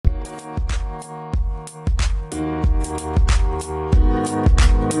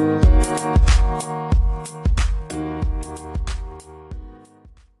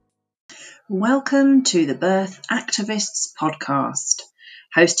Welcome to the Birth Activists podcast,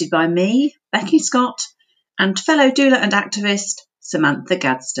 hosted by me, Becky Scott, and fellow doula and activist, Samantha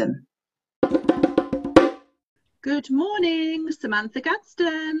Gadsden. Good morning, Samantha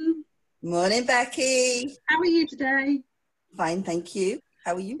Gadsden. Morning, Becky. How are you today? Fine, thank you.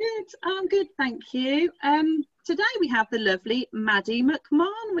 How are you? Good, I'm good, thank you. Today we have the lovely Maddie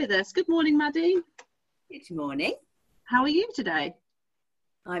McMahon with us. Good morning, Maddie. Good morning. How are you today?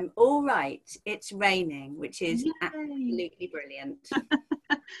 I'm all right. It's raining, which is Yay. absolutely brilliant.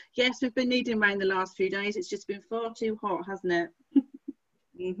 Yes, we've been needing rain the last few days. It's just been far too hot, hasn't it?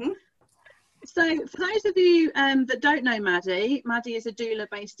 Mm-hmm. So for those of you that don't know Maddie is a doula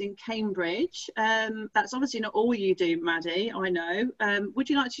based in Cambridge. That's obviously not all you do, Maddie, I know. Would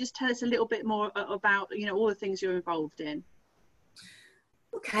you like to just tell us a little bit more about, all the things you're involved in?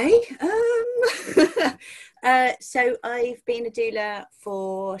 Okay. So I've been a doula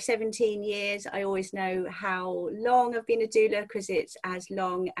for 17 years. I always know how long I've been a doula because it's as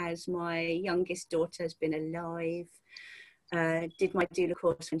long as my youngest daughter has been alive. Did my doula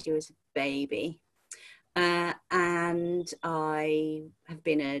course when she was a baby. And I have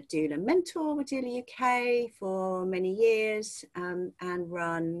been a doula mentor with Doula UK for many years, and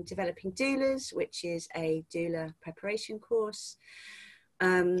run Developing Doulas, which is a doula preparation course.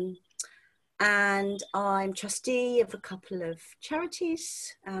 And I'm trustee of a couple of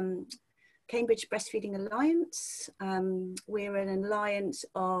charities, Cambridge Breastfeeding Alliance. We're an alliance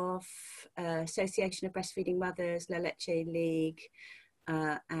of Association of Breastfeeding Mothers, La Leche League,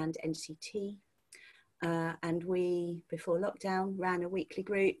 and NCT. And we, before lockdown, ran a weekly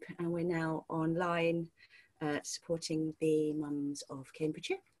group, and we're now online supporting the mums of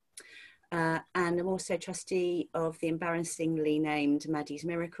Cambridgeshire. And I'm also trustee of the embarrassingly named Maddie's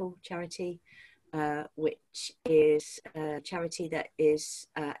Miracle charity, which is a charity that is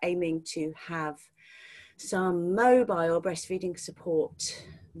aiming to have some mobile breastfeeding support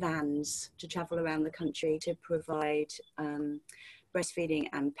vans to travel around the country to provide breastfeeding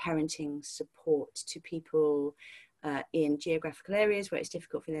and parenting support to people in geographical areas where it's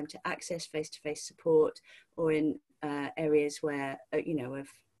difficult for them to access face-to-face support, or in areas where,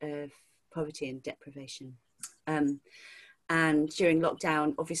 of poverty and deprivation. And during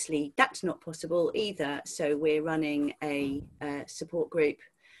lockdown, obviously, that's not possible either. So we're running a support group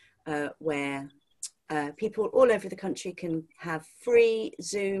where people all over the country can have free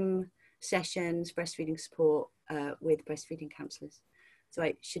Zoom sessions, breastfeeding support with breastfeeding counsellors. So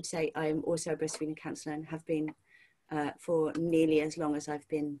I should say I am also a breastfeeding counsellor and have been for nearly as long as I've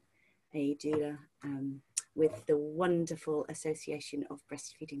been a doula with the wonderful Association of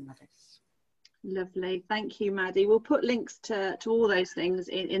Breastfeeding Mothers. Lovely. Thank you, Maddie. We'll put links to all those things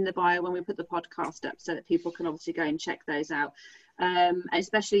in the bio when we put the podcast up, so that people can obviously go and check those out,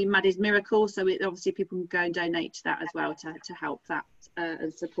 especially Maddie's Miracle, so obviously people can go and donate to that as well to help that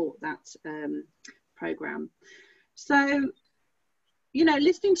and support that programme. So,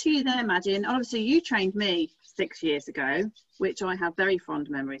 listening to you there, Maddie, and obviously you trained me 6 years ago, which I have very fond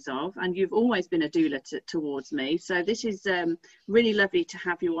memories of, and you've always been a doula towards me. So this is really lovely to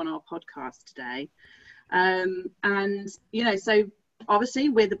have you on our podcast today. So obviously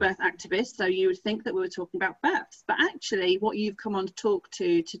we're the birth activists, so you would think that we were talking about births, but actually what you've come on to talk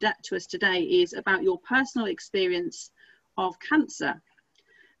to us today is about your personal experience of cancer.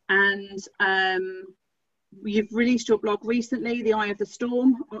 And you've released your blog recently, The Eye of the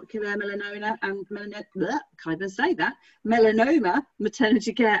Storm, Ocular, Melanoma, and Melanoma,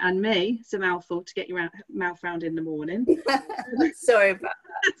 Maternity Care, and Me. It's a mouthful to get your mouth round in the morning. Sorry about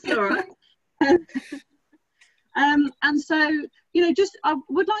that. That's all right. And so, I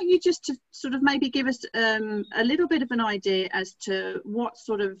would like you just to sort of maybe give us a little bit of an idea as to what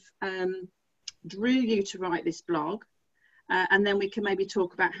sort of drew you to write this blog. And then we can maybe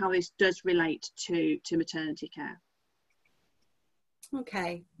talk about how this does relate to maternity care.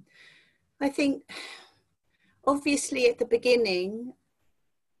 Okay. I think obviously at the beginning,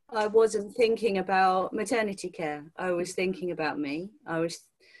 I wasn't thinking about maternity care. I was thinking about me. I was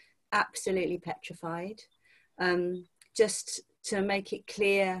absolutely petrified. Just to make it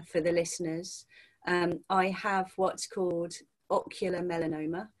clear for the listeners, I have what's called ocular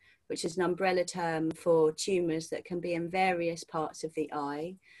melanoma, which is an umbrella term for tumours that can be in various parts of the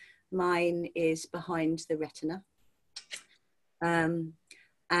eye. Mine is behind the retina.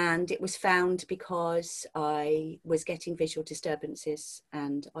 And it was found because I was getting visual disturbances,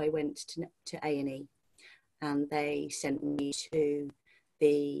 and I went to A&E, and they sent me to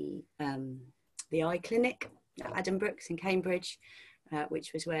the eye clinic at Addenbrooke's in Cambridge,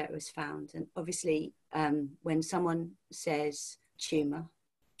 which was where it was found. And obviously, when someone says tumour,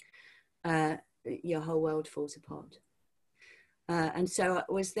 your whole world falls apart. And so I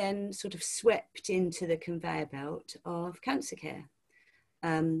was then sort of swept into the conveyor belt of cancer care,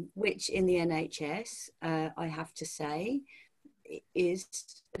 which in the NHS, I have to say, is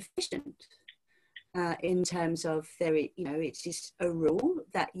efficient. In terms of it is a rule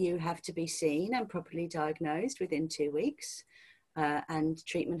that you have to be seen and properly diagnosed within 2 weeks, and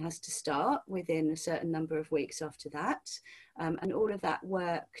treatment has to start within a certain number of weeks after that. And all of that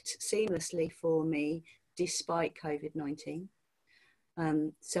worked seamlessly for me despite COVID-19.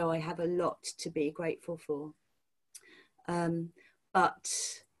 So I have a lot to be grateful for. But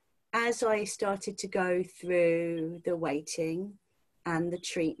as I started to go through the waiting and the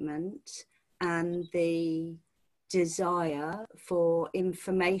treatment and the desire for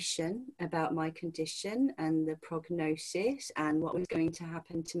information about my condition and the prognosis and what was going to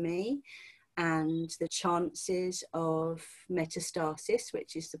happen to me and the chances of metastasis,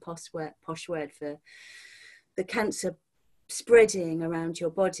 which is the posh word for the cancer spreading around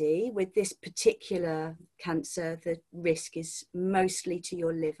your body. With this particular cancer, the risk is mostly to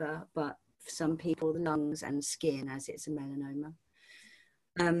your liver, but for some people, the lungs and skin, as it's a melanoma.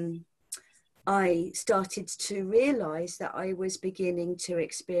 I started to realise that I was beginning to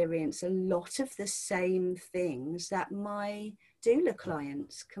experience a lot of the same things that my doula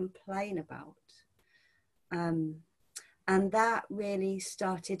clients complain about. And that really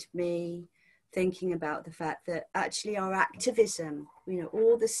started me thinking about the fact that actually our activism,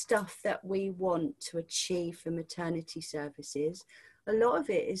 all the stuff that we want to achieve for maternity services, a lot of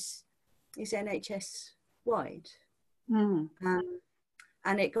it is NHS wide.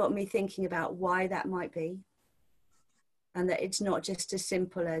 And it got me thinking about why that might be, and that it's not just as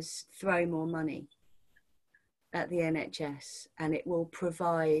simple as throw more money at the NHS and it will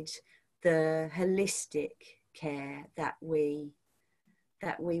provide the holistic care that we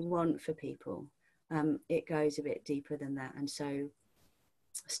want for people. It goes a bit deeper than that. And so I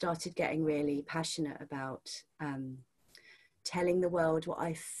started getting really passionate about telling the world what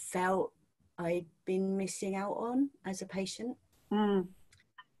I felt I'd been missing out on as a patient.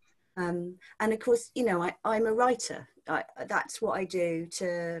 And of course, I'm a writer. That's what I do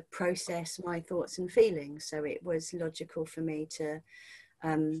to process my thoughts and feelings. So it was logical for me to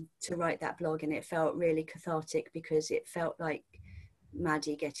write that blog, and it felt really cathartic because it felt like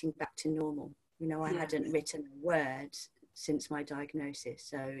Maddie getting back to normal. I hadn't written a word since my diagnosis,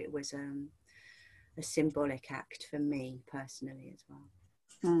 so it was a symbolic act for me personally as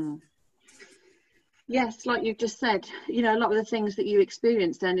well. Yes, like you've just said, a lot of the things that you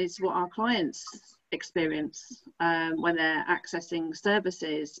experience then is what our clients experience when they're accessing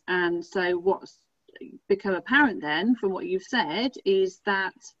services. And so what's become apparent then from what you've said is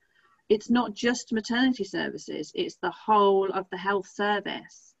that it's not just maternity services, it's the whole of the health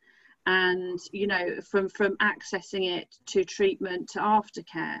service. And, from accessing it to treatment to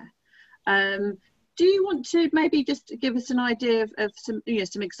aftercare. Do you want to maybe just give us an idea of some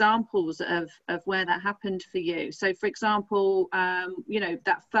examples of where that happened for you? So, for example,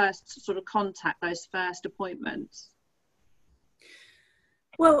 that first sort of contact, those first appointments.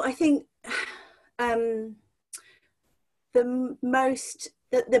 Well, I think the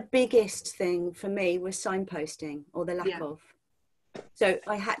biggest thing for me was signposting, or the lack of. So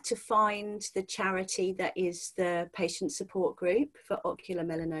I had to find the charity that is the patient support group for ocular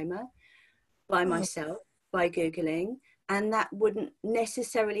melanoma by myself, by Googling, and that wouldn't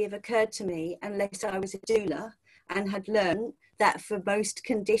necessarily have occurred to me unless I was a doula and had learned that for most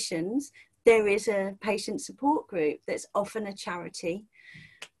conditions there is a patient support group that's often a charity.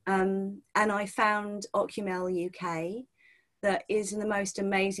 And I found Ocular UK, that is the most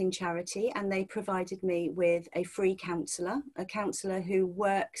amazing charity, and they provided me with a free counsellor, a counsellor who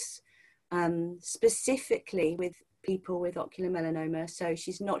works specifically with people with ocular melanoma. So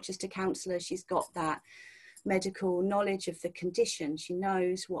she's not just a counsellor, she's got that medical knowledge of the condition. She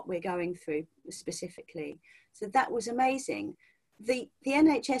knows what we're going through specifically. So that was amazing. The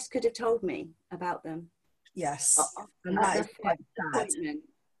NHS could have told me about them. Yes. And that is quite sad.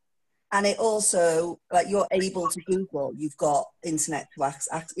 And it also, like, you're able to Google, you've got internet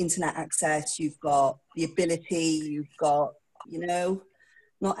access, you've got the ability, you've got,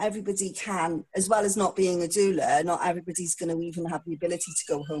 not everybody can, as well as not being a doula, not everybody's going to even have the ability to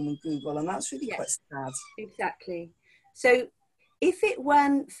go home and Google, and that's really quite sad. Exactly. So if it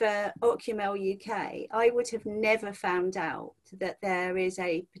weren't for Ocular UK, I would have never found out that there is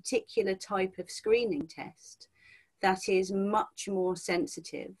a particular type of screening test that is much more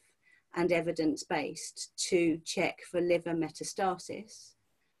sensitive and evidence-based to check for liver metastasis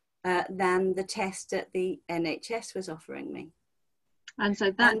than the test that the NHS was offering me. And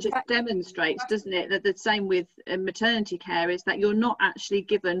so that just demonstrates, doesn't it, that the same with maternity care is that you're not actually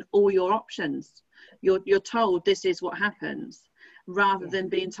given all your options. You're told this is what happens, rather than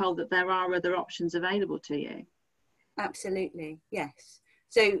being told that there are other options available to you. Absolutely, yes.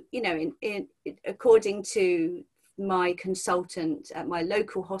 So, you know, according to my consultant at my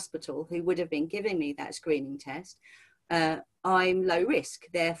local hospital, who would have been giving me that screening test, I'm low risk,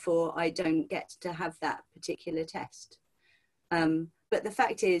 therefore I don't get to have that particular test. But the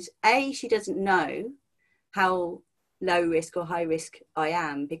fact is, A, she doesn't know how low risk or high risk I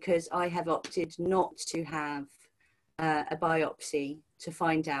am, because I have opted not to have a biopsy to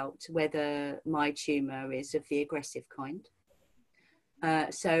find out whether my tumour is of the aggressive kind.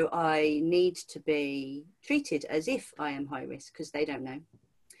 So I need to be treated as if I am high risk, because they don't know.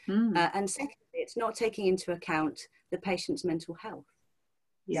 And secondly, it's not taking into account the patient's mental health.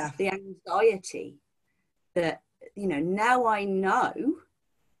 Yeah. The anxiety that, you know, now I know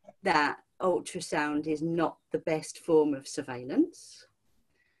that ultrasound is not the best form of surveillance.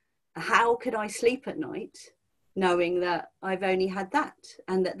 How could I sleep at night knowing that I've only had that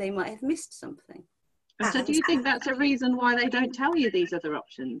and that they might have missed something? And so do you think that's a reason why they don't tell you these other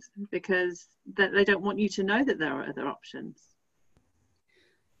options? Because that they don't want you to know that there are other options?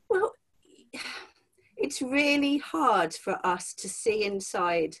 Well, it's really hard for us to see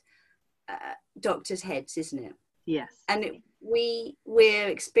inside doctors' heads, isn't it? Yes. And we're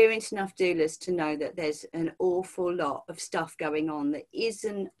experienced enough doulas to know that there's an awful lot of stuff going on that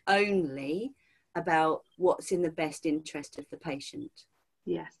isn't only about what's in the best interest of the patient.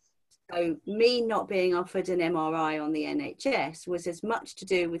 Yes. So me not being offered an MRI on the NHS was as much to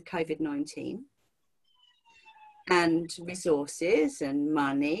do with COVID-19 and resources and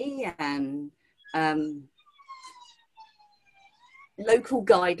money and local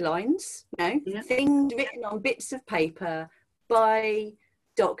guidelines, you know, things written on bits of paper by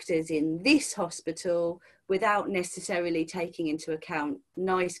doctors in this hospital without necessarily taking into account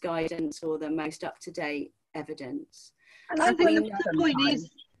nice guidance or the most up-to-date evidence. And I think the point is,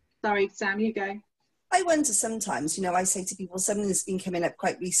 sorry, Sam, you go. I wonder sometimes, you know, I say to people, something that's been coming up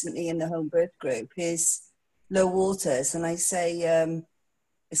quite recently in the home birth group is low waters. And I say,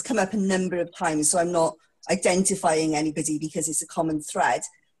 it's come up a number of times, so I'm not identifying anybody because it's a common thread.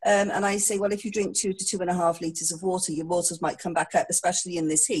 And I say, well, if you drink 2 to 2.5 litres of water, your waters might come back up, especially in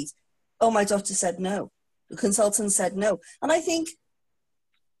this heat. Oh, my doctor said no. The consultant said no. And I think,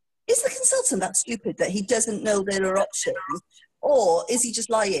 is the consultant that stupid that he doesn't know there are options? Or is he just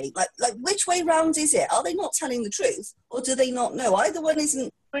lying? Like which way round is it? Are they not telling the truth? Or do they not know? Either one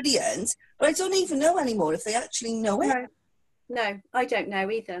isn't brilliant, but I don't even know anymore if they actually know it. No, I don't know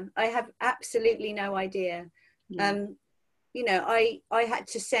either. I have absolutely no idea. Yeah. You know, I had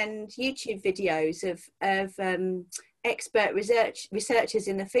to send YouTube videos of expert researchers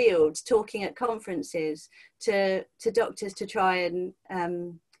in the field talking at conferences to doctors to try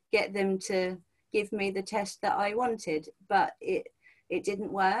and get them to give me the test that I wanted, but it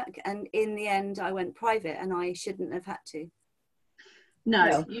didn't work. And in the end, I went private, and I shouldn't have had to.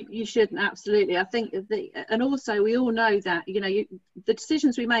 No. You shouldn't, absolutely. I think and also we all know that, you know, the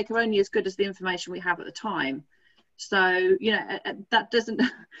decisions we make are only as good as the information we have at the time. So, you know, that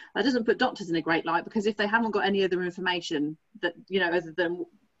doesn't put doctors in a great light, because if they haven't got any other information that, you know, other than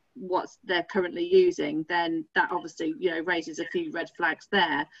what they're currently using, then that obviously, you know, raises a few red flags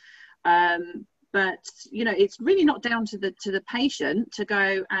there. But, you know, it's really not down to the patient to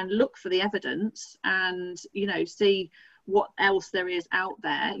go and look for the evidence and, you know, see what else there is out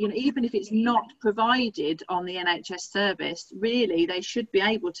there. You know, even if it's not provided on the NHS service, really they should be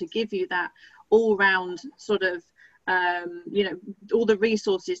able to give you that all-round sort of you know, all the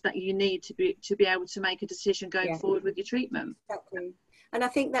resources that you need to be able to make a decision going forward with your treatment. Exactly. And I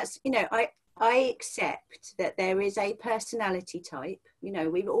think that's, you know, I accept that there is a personality type. You know,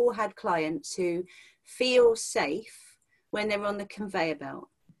 we've all had clients who feel safe when they're on the conveyor belt.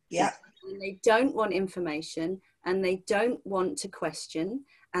 Yeah. And they don't want information, and they don't want to question,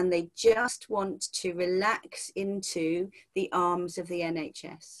 and they just want to relax into the arms of the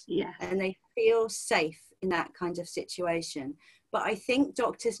NHS. Yeah. And they feel safe in that kind of situation. But I think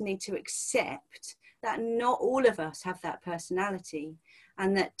doctors need to accept that not all of us have that personality,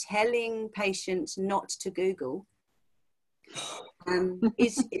 and that telling patients not to Google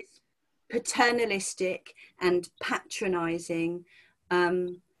is paternalistic and patronising,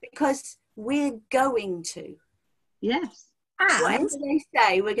 because we're going to. Yes. When do they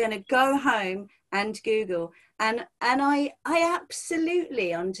say we're going to go home and Google? And I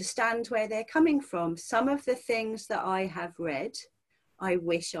absolutely understand where they're coming from. Some of the things that I have read, I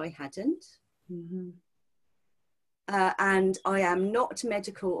wish I hadn't. Mm-hmm. and I am not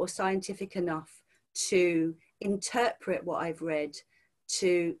medical or scientific enough to interpret what I've read,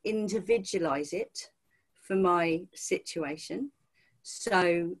 to individualize it for my situation.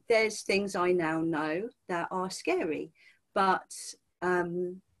 So there's things I now know that are scary, but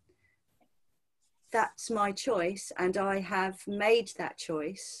that's my choice, and I have made that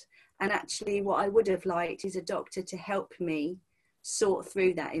choice. And actually what I would have liked is a doctor to help me sort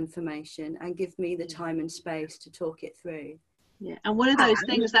through that information and give me the time and space to talk it through. Yeah, and one of those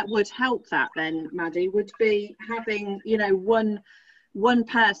things that would help that then, Maddie, would be having, you know, one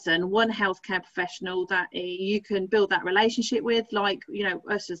person, one healthcare professional that you can build that relationship with, like, you know,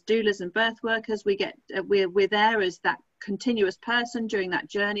 us as doulas and birth workers, we're there as that continuous person during that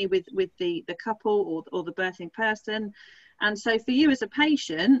journey with the couple or the birthing person. And so for you as a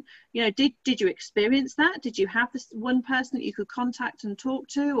patient, you know, did you experience that? Did you have this one person that you could contact and talk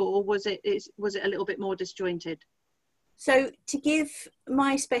to, or was it a little bit more disjointed? So to give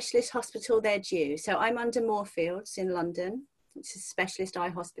my specialist hospital their due, so I'm under Moorfields in London, which is a specialist eye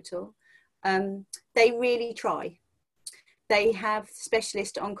hospital. They really try. They have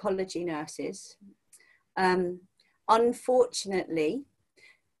specialist oncology nurses. Unfortunately,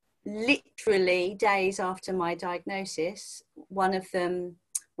 literally days after my diagnosis, one of them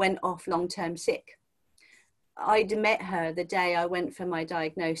went off long-term sick. I'd met her the day I went for my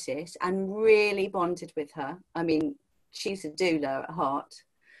diagnosis and really bonded with her. I mean, she's a doula at heart,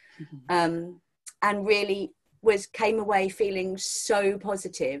 and really came away feeling so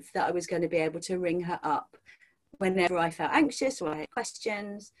positive that I was going to be able to ring her up whenever I felt anxious or I had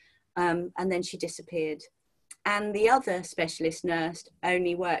questions, and then she disappeared. And the other specialist nurse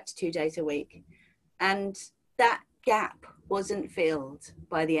only worked 2 days a week, and that gap wasn't filled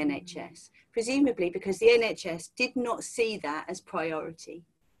by the NHS, presumably because the NHS did not see that as priority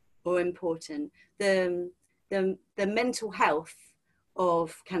or important. The mental health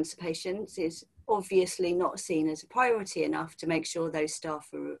of cancer patients is obviously not seen as a priority enough to make sure those staff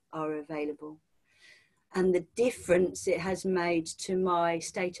are available. And the difference it has made to my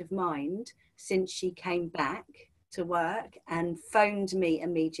state of mind since she came back to work and phoned me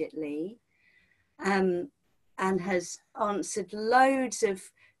immediately, and has answered loads of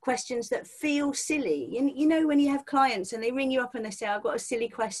questions that feel silly. You know, when you have clients and they ring you up and they say, I've got a silly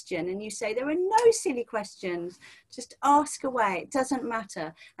question, and you say, there are no silly questions, just ask away, it doesn't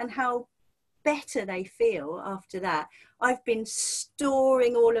matter. And how better they feel after that. I've been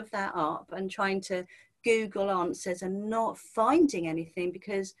storing all of that up and trying to Google answers and not finding anything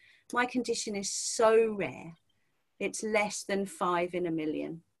because my condition is so rare. It's less than 5 in a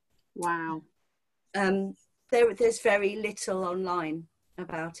million. Wow. There's very little online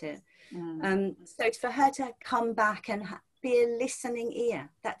about it. So for her to come back and be a listening ear,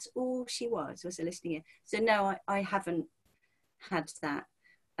 that's all she was a listening ear. So no, I haven't had that.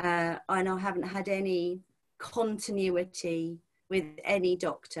 And I haven't had any continuity with any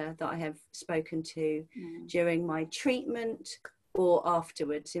doctor that I have spoken to during my treatment or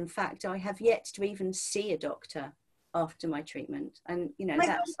afterwards. In fact, I have yet to even see a doctor after my treatment. And, you know,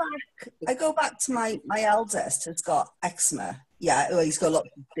 I go back to my eldest has got eczema. Yeah, well, he's got lots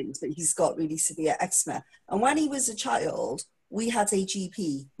of things, but he's got really severe eczema. And when he was a child, we had a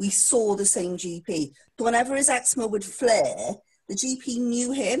GP. We saw the same GP. So whenever his eczema would flare, the GP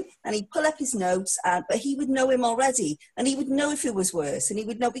knew him and he'd pull up his notes, but he would know him already. And he would know if it was worse. And he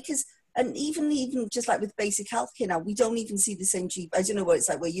would know because, and even just like with basic healthcare now, we don't even see the same GP. I don't know what it's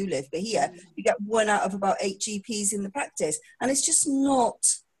like where you live, but here you get 1 out of about 8 GPs in the practice. And it's just not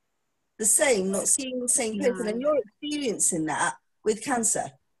the same, not seeing the same person. And you're experiencing that with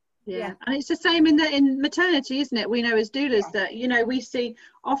cancer. Yeah, and it's the same in maternity, isn't it? We know as doulas that, you know, we see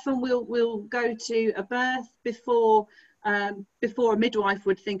often we'll go to a birth before a midwife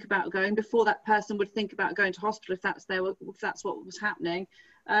would think about going, before that person would think about going to hospital if that's what was happening.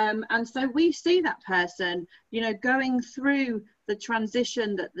 And so we see that person, you know, going through the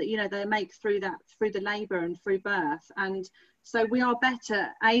transition that you know they make through the labour and through birth, and so we are better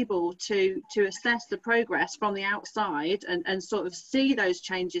able to assess the progress from the outside and sort of see those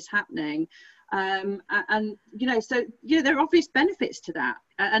changes happening. And you know, so there are obvious benefits to that,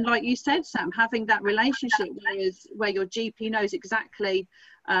 and like you said, Sam, having that relationship where your GP knows exactly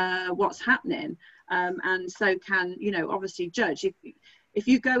what's happening, and so can, you know, obviously judge. If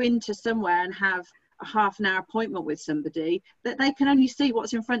you go into somewhere and have a half-an-hour appointment with somebody, that they can only see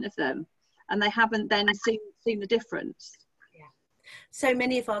what's in front of them, and they haven't then seen the difference. Yeah. So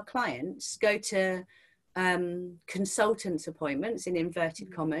many of our clients go to consultants' appointments in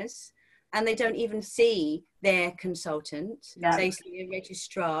inverted commas, and they don't even see their consultant. They see a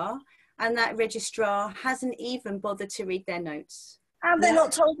registrar, and that registrar hasn't even bothered to read their notes. And they're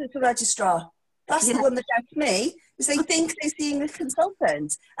not told it's a registrar. That's Yeah. the one that gets me, is they think they're seeing a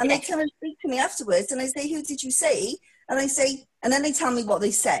consultant. And they come and speak to me afterwards, and I say, who did you see? And I say, and then they tell me what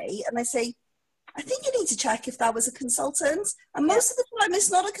they say, and I say, I think you need to check if that was a consultant. And most of the time it's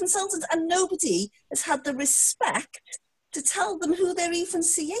not a consultant, and nobody has had the respect to tell them who they're even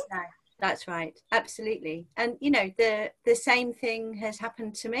seeing. No, that's right. Absolutely. And, you know, the same thing has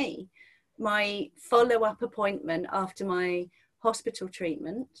happened to me. My follow-up appointment after my hospital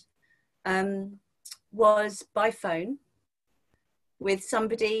treatment was by phone with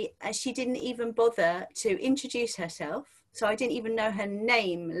somebody, and she didn't even bother to introduce herself. So I didn't even know her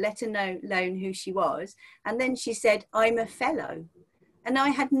name, let alone who she was. And then she said, I'm a fellow. And I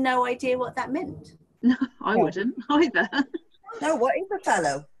had no idea what that meant. No, I wouldn't either. No, what is a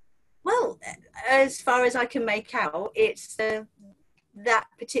fellow? Well, as far as I can make out, it's that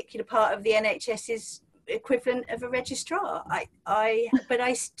particular part of the NHS's equivalent of a registrar. But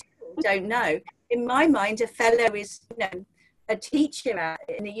I still don't know. In my mind, a fellow is, you know, a teacher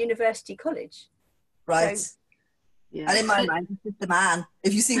in a university college. Right. So, yeah. And in my mind, it's just a man.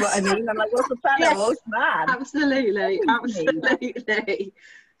 If you see what I mean, I'm like, what's a fellow? Yes, what's a man? Absolutely.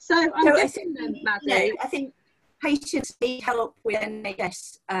 So I'm guessing then, Maddie. You know, I think patients need help with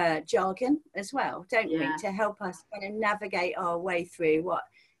NHS jargon as well, don't we? To help us kind of navigate our way through what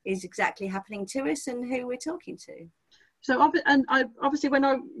is exactly happening to us and who we're talking to. So, obviously, when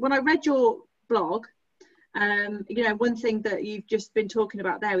I read your blog, you know, one thing that you've just been talking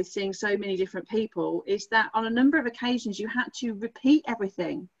about there with seeing so many different people is that on a number of occasions you had to repeat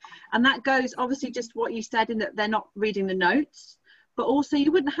everything, and that goes obviously just what you said in that they're not reading the notes, but also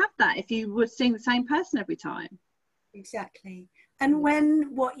you wouldn't have that if you were seeing the same person every time. Exactly. And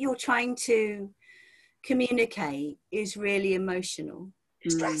when what you're trying to communicate is really emotional,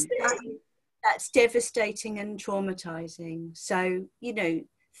 that's devastating and traumatizing. So, you know,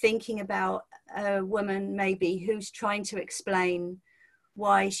 thinking about a woman maybe who's trying to explain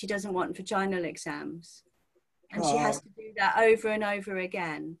why she doesn't want vaginal exams, and she has to do that over and over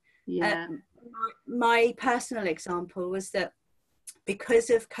again. My personal example was that because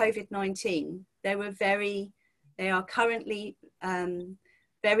of COVID-19, they are currently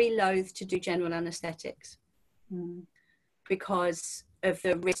very loath to do general anaesthetics because of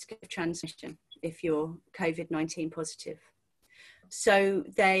the risk of transmission if you're COVID-19 positive. So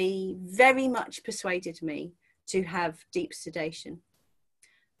they very much persuaded me to have deep sedation,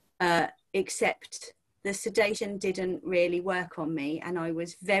 except the sedation didn't really work on me, and I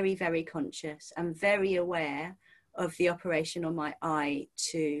was very, very conscious and very aware of the operation on my eye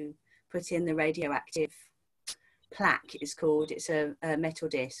to put in the radioactive plaque, it's called. It's a metal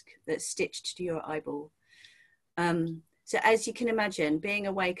disc that's stitched to your eyeball. So as you can imagine, being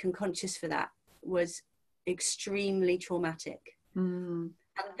awake and conscious for that was extremely traumatic. And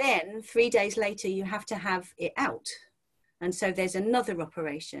then 3 days later, you have to have it out. And so there's another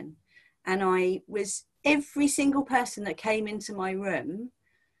operation. And I was, every single person that came into my room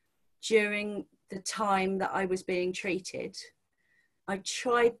during the time that I was being treated, I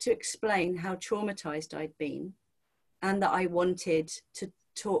tried to explain how traumatized I'd been and that I wanted to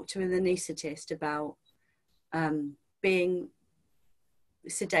talk to an anaesthetist about being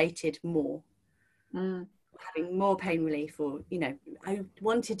sedated more. Having more pain relief, or, you know, I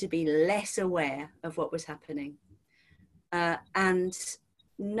wanted to be less aware of what was happening. And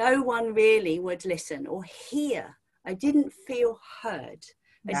no one really would listen or hear. I didn't feel heard.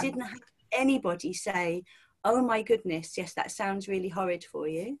 I didn't have anybody say, oh my goodness, yes, that sounds really horrid for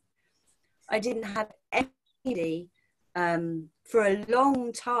you. I didn't have anybody for a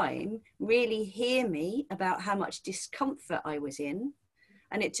long time really hear me about how much discomfort I was in.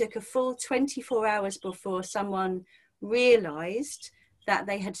 And it took a full 24 hours before someone realised that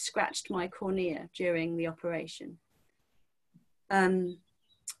they had scratched my cornea during the operation,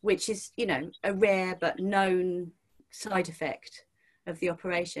 which is, you know, a rare but known side effect of the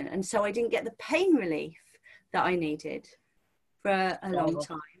operation. And so I didn't get the pain relief that I needed for a long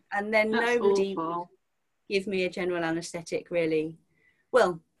time. And then nobody would give me a general anaesthetic, really.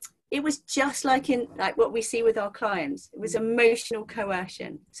 Well, it was just like what we see with our clients. It was emotional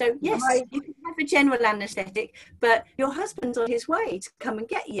coercion. So yes, you can have a general anaesthetic, but your husband's on his way to come and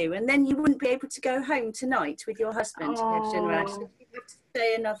get you, and then you wouldn't be able to go home tonight with your husband. To have general anaesthetic. You have to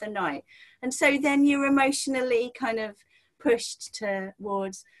stay another night, and so then you're emotionally kind of pushed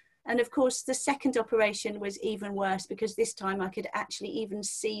towards. And of course, the second operation was even worse, because this time I could actually even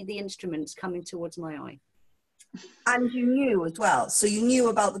see the instruments coming towards my eye. And you knew as well. So you knew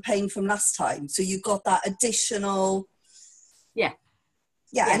about the pain from last time. So you got that additional. Yeah.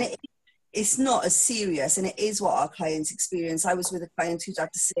 And it's not as serious, and it is what our clients experience. I was with a client who'd had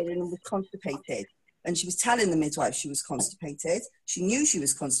cesarean and was constipated, and she was telling the midwife she was constipated. She knew she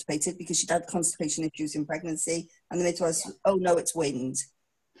was constipated because she'd had constipation issues in pregnancy, and the midwife was, oh no, it's wind.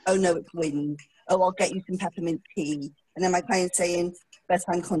 Oh no, it's wind. Oh, I'll get you some peppermint tea. And then my client saying, but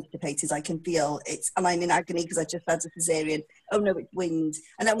I'm constipated, I can feel it, and I'm in agony because I just had a cesarean. Oh no, it's wind.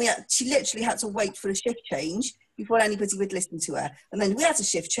 And then she literally had to wait for a shift change before anybody would listen to her. And then we had a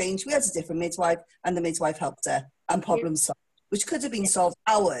shift change, we had a different midwife, and the midwife helped her, and problem solved, which could have been solved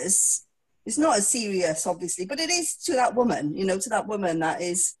hours. It's not as serious, obviously, but it is to that woman, you know, to that woman that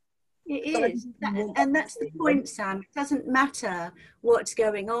is. It is. And that's the point, Sam. It doesn't matter what's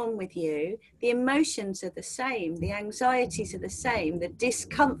going on with you. The emotions are the same. The anxieties are the same. The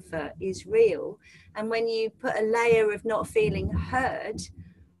discomfort is real. And when you put a layer of not feeling heard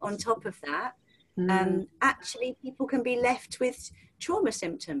on top of that, actually people can be left with trauma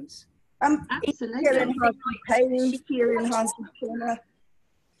symptoms. Absolutely. Fear enhances pain, fear enhances trauma.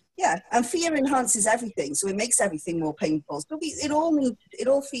 Yeah, and fear enhances everything, so it makes everything more painful. So it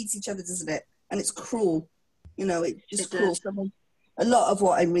all feeds each other, doesn't it? And it's cruel, you know. It's just cruel. A lot of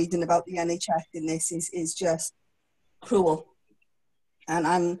what I'm reading about the NHS in this is just cruel,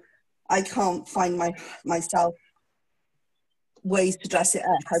 and I can't find myself ways to dress it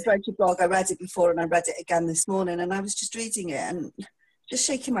up. I've read your blog, I read it before, and I read it again this morning, and I was just reading it and just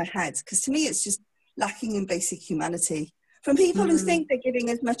shaking my head, because to me it's just lacking in basic humanity. From people who think they're giving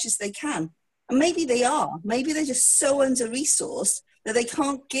as much as they can. And maybe they are. Maybe they're just so under-resourced that they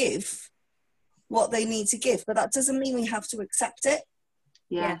can't give what they need to give. But that doesn't mean we have to accept it.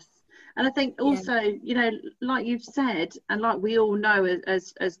 Yes. And I think also, you know, like you've said, and like we all know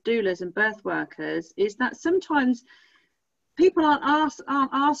as doulas and birth workers, is that sometimes people aren't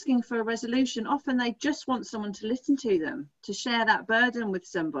asking for a resolution. Often they just want someone to listen to them, to share that burden with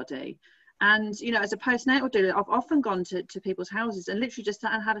somebody. And, you know, as a postnatal doula, I've often gone to people's houses and literally just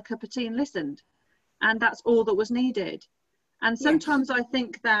sat and had a cup of tea and listened. And that's all that was needed. And sometimes I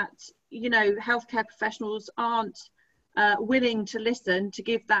think that, you know, healthcare professionals aren't willing to listen, to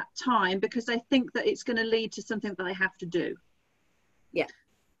give that time, because they think that it's going to lead to something that they have to do. Yeah.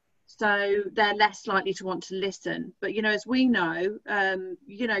 So they're less likely to want to listen. But, you know, as we know,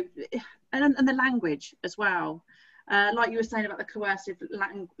 you know, and the language as well. Like you were saying about the coercive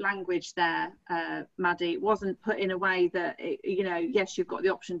language there, Maddie, it wasn't put in a way that, you know, yes, you've got the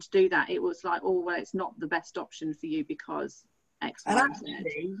option to do that. It was like, oh, well, it's not the best option for you because X, Y, and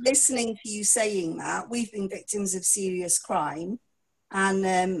actually, listening to you saying that, we've been victims of serious crime,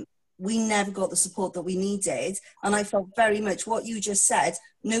 and we never got the support that we needed. And I felt very much what you just said.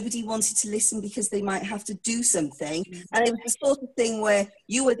 Nobody wanted to listen because they might have to do something. And it was the sort of thing where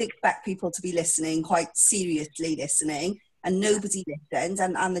you would expect people to be listening, quite seriously listening, and nobody listened,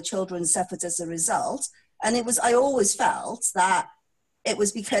 and the children suffered as a result. And it was, I always felt that it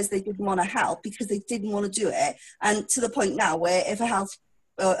was because they didn't want to help, because they didn't want to do it. And to the point now where if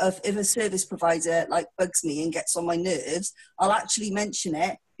a service provider like bugs me and gets on my nerves, I'll actually mention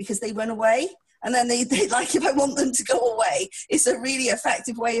it, because they run away. And then they like, if I want them to go away, it's a really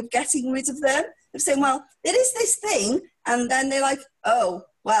effective way of getting rid of them. Of saying, well, it is this thing. And then they're like, oh,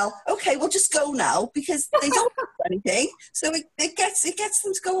 well, okay, we'll just go now, because they don't do anything. So it gets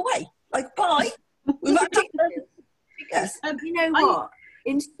them to go away. Like, bye. We might yes. You know what?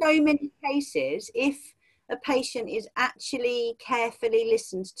 In so many cases, if a patient is actually carefully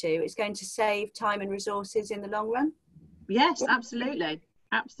listened to, it's going to save time and resources in the long run. Yes, absolutely.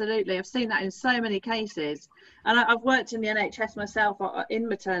 Absolutely. I've seen that in so many cases. And I've worked in the NHS myself in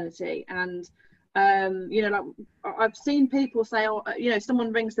maternity. And, you know, like I've seen people say, oh, you know,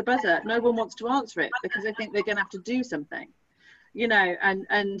 someone rings the buzzer, no one wants to answer it because they think they're going to have to do something, you know,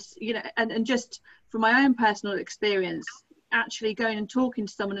 and you know, and just from my own personal experience, actually going and talking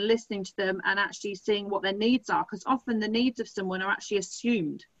to someone and listening to them and actually seeing what their needs are, because often the needs of someone are actually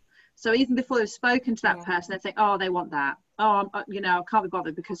assumed. So even before they've spoken to that person, they think, oh, they want that. Oh, you know, I can't be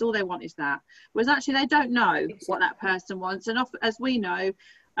bothered because all they want is that. Whereas actually they don't know what that person wants. And often, as we know,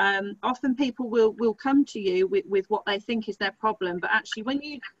 often people will come to you with what they think is their problem. But actually, when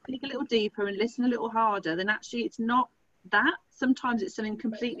you dig a little deeper and listen a little harder, then actually it's not that. Sometimes it's something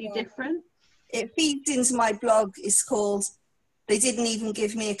completely different. It feeds into my blog. It's called They Didn't Even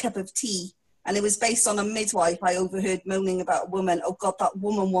Give Me a Cup of Tea. And it was based on a midwife I overheard moaning about a woman. Oh God, that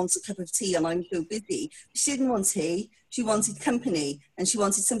woman wants a cup of tea and I'm so busy. She didn't want tea. She wanted company, and she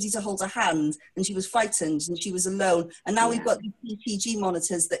wanted somebody to hold her hand, and she was frightened and she was alone. And now we've got these ECG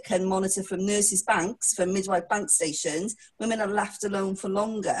monitors that can monitor from nurses' banks, from midwife bank stations. Women are left alone for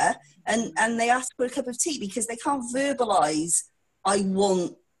longer, and they ask for a cup of tea because they can't verbalise, I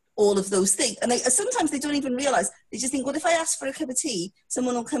want all of those things. And sometimes they don't even realise. They just think, well, if I ask for a cup of tea,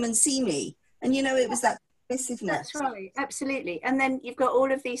 someone will come and see me. And, you know, it was that permissiveness. That's right, absolutely. And then you've got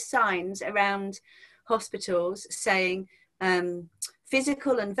all of these signs around hospitals saying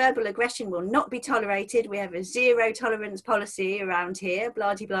physical and verbal aggression will not be tolerated. We have a zero tolerance policy around here,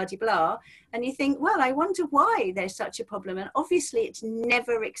 blah, de, blah, de, blah. And you think, well, I wonder why there's such a problem. And obviously it's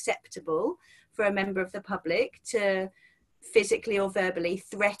never acceptable for a member of the public to physically or verbally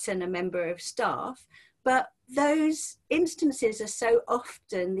threaten a member of staff. But those instances are so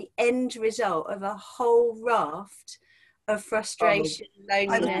often the end result of a whole raft of frustration,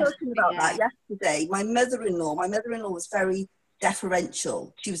 loneliness. I was talking about that yesterday. My mother-in-law was very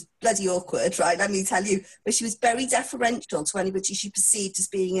deferential. She was bloody awkward, right? Let me tell you. But she was very deferential to anybody she perceived as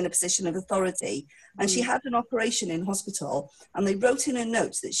being in a position of authority. And she had an operation in hospital, and they wrote in her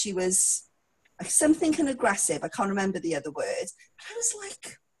notes that she was something and aggressive. I can't remember the other word. I was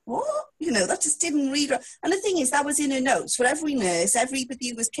like, what? You know, that just didn't read right. And the thing is, that was in her notes. For every nurse, everybody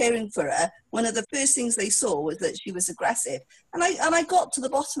who was caring for her, one of the first things they saw was that she was aggressive. And I got to the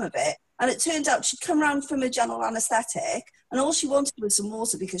bottom of it, and it turned out she'd come round from a general anaesthetic, and all she wanted was some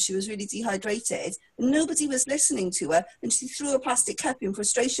water because she was really dehydrated, and nobody was listening to her, and she threw a plastic cup in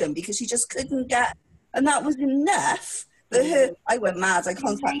frustration because she just couldn't get, and that was enough for her. I went mad. I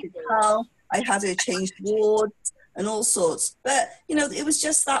contacted Cal. I had her changed wards and all sorts. But, you know, it was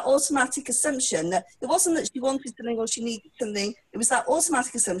just that automatic assumption that it wasn't that she wanted something or she needed something. It was that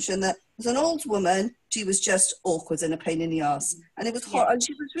automatic assumption that as an old woman, she was just awkward and a pain in the arse. And it was hard. And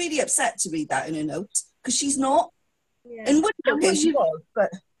she was really upset to read that in her notes because she's not. Yeah. And what she was, but...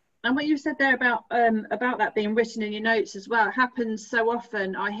 And what you said there about that being written in your notes as well, happens so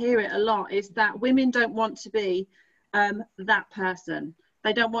often, I hear it a lot, is that women don't want to be that person.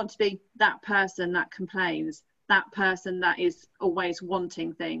 They don't want to be that person that complains, that person that is always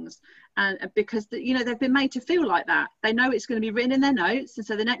wanting things. And because, you know, they've been made to feel like that. They know it's going to be written in their notes, and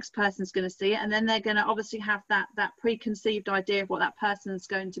so the next person's going to see it, and then they're going to obviously have that preconceived idea of what that person's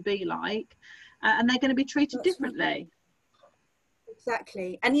going to be like, and they're going to be treated differently.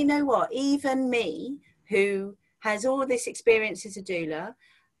 Exactly. And you know what? Even me, who has all this experience as a doula,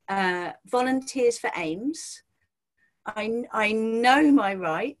 volunteers for AIMS, I know my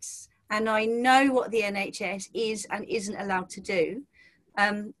rights, and I know what the NHS is and isn't allowed to do.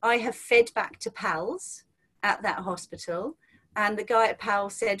 I have fed back to PALS at that hospital, and the guy at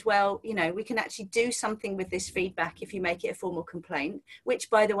PALS said, well, you know, we can actually do something with this feedback if you make it a formal complaint,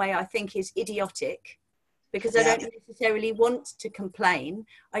 which, by the way, I think is idiotic, because I don't necessarily want to complain.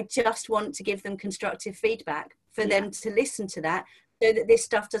 I just want to give them constructive feedback for them to listen to that, so that this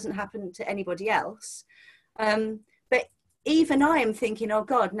stuff doesn't happen to anybody else. But even I am thinking, oh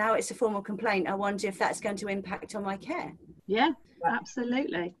God, now it's a formal complaint. I wonder if that's going to impact on my care. Yeah,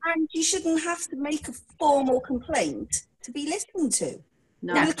 absolutely. And you shouldn't have to make a formal complaint to be listened to.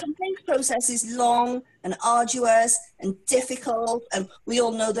 No. And the complaint process is long and arduous and difficult, and we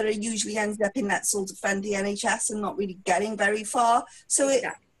all know that it usually ends up in that sort of friendly NHS and not really getting very far. So And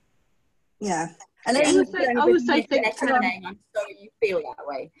I also think I'm sorry you feel that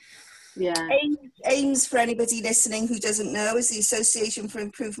way. Yeah. AIMS, for anybody listening who doesn't know, is the Association for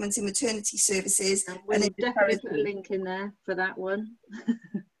Improvement in Maternity Services. And we'll definitely put a link in there for that one.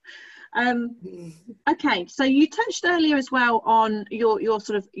 Okay, so you touched earlier as well on your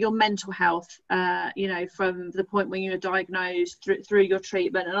sort of your mental health, you know, from the point when you were diagnosed through your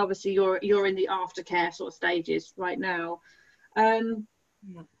treatment, and obviously you're in the aftercare sort of stages right now.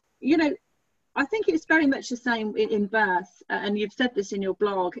 You know, I think it's very much the same in birth, and you've said this in your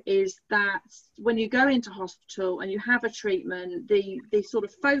blog, is that when you go into hospital and you have a treatment, the sort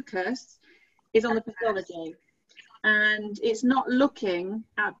of focus is on the pathology. And it's not looking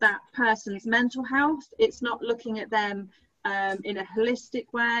at that person's mental health. It's not looking at them in a holistic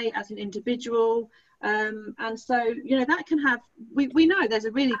way as an individual. And so, you know, that can have, we know there's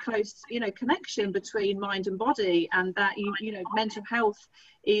a really close, you know, connection between mind and body, and that, you know, mental health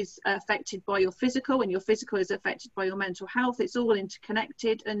is affected by your physical, and your physical is affected by your mental health. It's all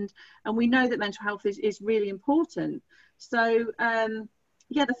interconnected, and we know that mental health is really important. So,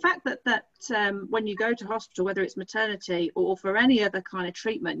 yeah, the fact that when you go to hospital, whether it's maternity or for any other kind of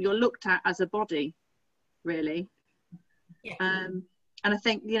treatment, you're looked at as a body, really. Yeah. And I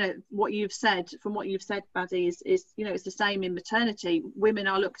think, you know, what you've said, Maddie, is, you know, it's the same in maternity. Women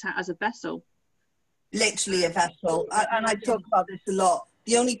are looked at as a vessel. Literally a vessel. And I talk about this a lot.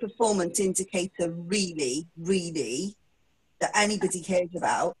 The only performance indicator really that anybody cares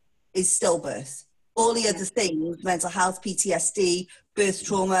about is stillbirth. All the other things, mental health, PTSD, birth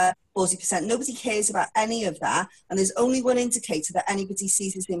trauma, 40%, nobody cares about any of that. And there's only one indicator that anybody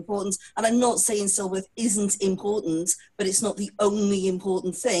sees as important. And I'm not saying stillbirth isn't important, but it's not the only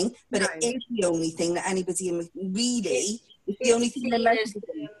important thing. But it is the only thing that anybody really, it's the only thing that matters.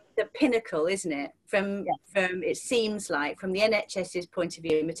 The pinnacle, isn't it? From it seems like, from the NHS's point of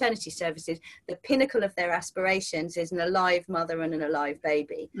view, maternity services, the pinnacle of their aspirations is an alive mother and an alive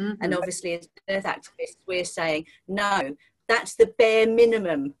baby. Mm-hmm. And obviously, as birth activists, we're saying, no, that's the bare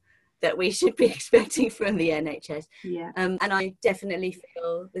minimum that we should be expecting from the NHS. Yeah. And I definitely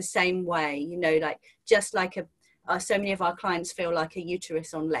feel the same way, you know, like just like so many of our clients feel like a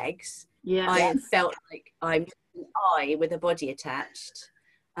uterus on legs. Yeah. I felt like I'm an eye with a body attached.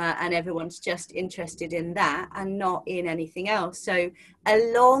 And everyone's just interested in that and not in anything else. So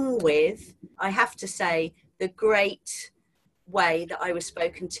along with, I have to say, the great way that I was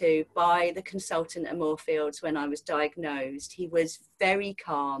spoken to by the consultant at Moorfields when I was diagnosed, he was very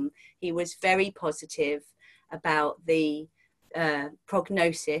calm. He was very positive about the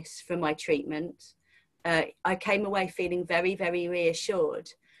prognosis for my treatment. I came away feeling very, very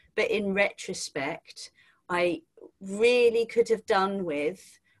reassured. But in retrospect, I really could have done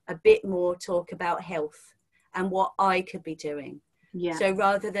with a bit more talk about health and what I could be doing. Yeah. So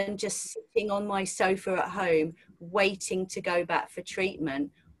rather than just sitting on my sofa at home waiting to go back for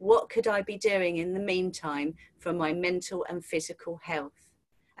treatment, what could I be doing in the meantime for my mental and physical health?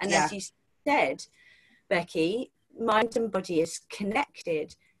 And as you said, Becky, mind and body is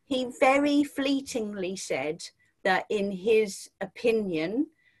connected. He very fleetingly said that in his opinion,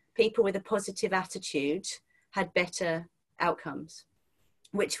 people with a positive attitude had better outcomes,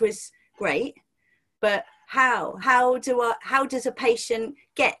 which was great. But how does a patient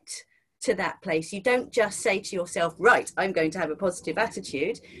get to that place? You don't just say to yourself, right, I'm going to have a positive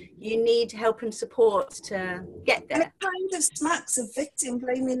attitude. You need help and support to get there. And it kind of smacks of victim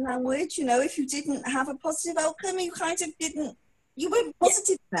blaming language. You know, if you didn't have a positive outcome, you weren't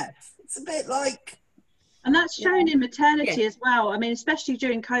positive enough. It's a bit like... And that's shown in maternity as well. I mean, especially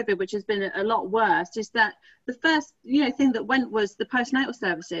during COVID, which has been a lot worse, is that the first, thing that went was the postnatal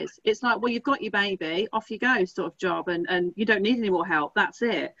services. It's like, well, you've got your baby, off you go sort of job, and you don't need any more help. That's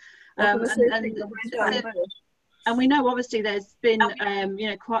it. And we know obviously there's been,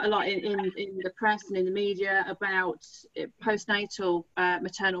 quite a lot in the press and in the media about postnatal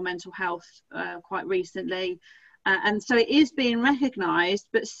maternal mental health quite recently. And so it is being recognised,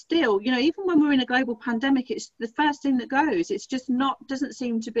 but still, even when we're in a global pandemic, it's the first thing that goes. It's just doesn't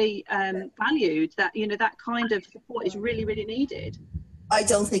seem to be valued that, that kind of support is really, really needed. I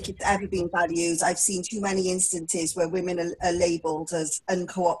don't think it's ever been valued. I've seen too many instances where women are labelled as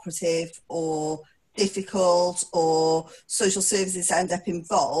uncooperative or difficult, or social services end up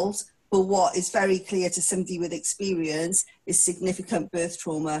involved. But what is very clear to somebody with experience is significant birth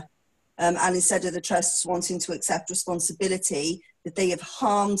trauma. And instead of the trusts wanting to accept responsibility, that they have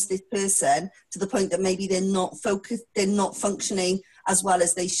harmed this person to the point that maybe they're not focused, they're not functioning as well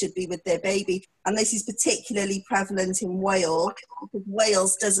as they should be with their baby. And this is particularly prevalent in Wales, because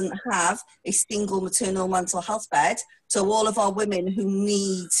Wales doesn't have a single maternal mental health bed. So all of our women who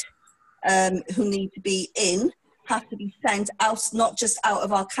need to be in have to be sent out, not just out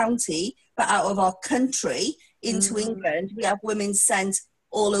of our county, but out of our country into England. We have women sent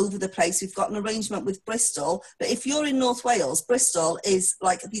all over the place. We've got an arrangement with Bristol, but if you're in North Wales, Bristol is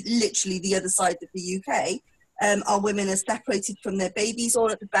like literally the other side of the UK. Our women are separated from their babies,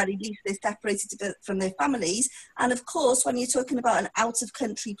 or at the very least they're separated from their families. And of course, when you're talking about an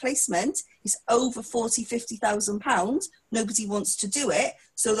out-of-country placement, it's over £40,000-50,000. Nobody wants to do it,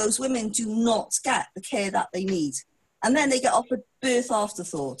 so those women do not get the care that they need, and then they get offered birth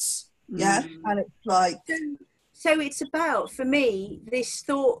afterthoughts. And it's like... So it's about, for me, this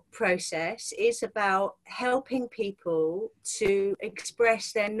thought process is about helping people to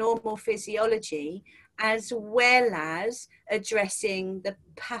express their normal physiology as well as addressing the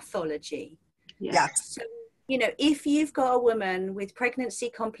pathology. So, if you've got a woman with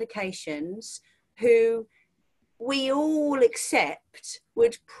pregnancy complications who we all accept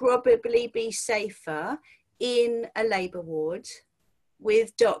would probably be safer in a labour ward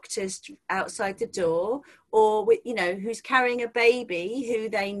with doctors outside the door, or with, who's carrying a baby who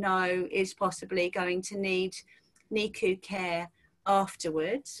they know is possibly going to need NICU care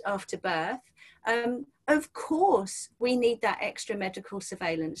afterwards, after birth. Of course, we need that extra medical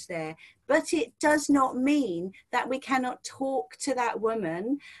surveillance there, but it does not mean that we cannot talk to that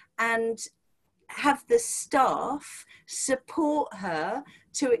woman and have the staff support her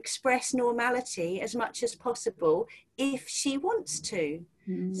to express normality as much as possible if she wants to.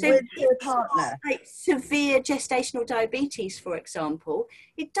 So with your partner, like severe gestational diabetes, for example,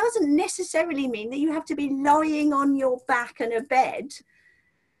 it doesn't necessarily mean that you have to be lying on your back in a bed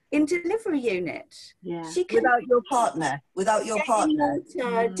in delivery unit. Yeah. She can without your partner,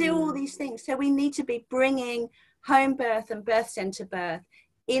 do all these things. So we need to be bringing home birth and birth centre birth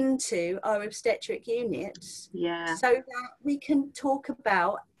into our obstetric units, Yeah. so that we can talk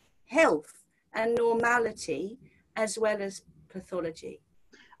about health and normality as well as pathology.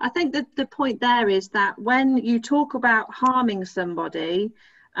 I think that the point there is that when you talk about harming somebody,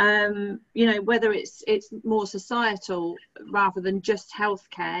 you know, whether it's more societal rather than just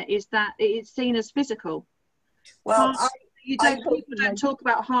healthcare, is that it's seen as physical. Well, People don't talk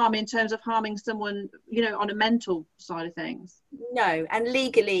about harm in terms of harming someone, you know, on a mental side of things. No, and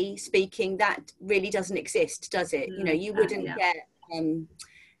legally speaking, that really doesn't exist, does it? You know, you wouldn't get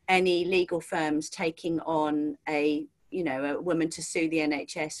any legal firms taking on a woman to sue the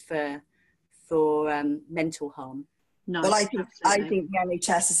NHS for mental harm. No, well, I think the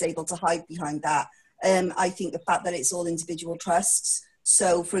NHS is able to hide behind that. I think the fact that it's all individual trusts.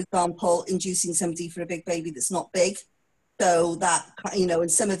 So, for example, inducing somebody for a big baby that's not big. So that, you know, and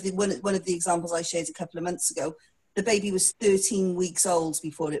one of the examples I shared a couple of months ago, the baby was 13 weeks old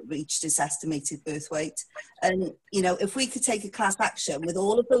before it reached its estimated birth weight. And, you know, if we could take a class action with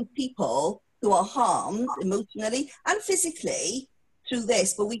all of those people who are harmed emotionally and physically through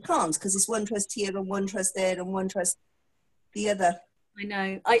this, but we can't because it's one trust here and one trust there and one trust the other. I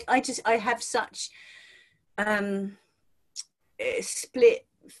know. I have such split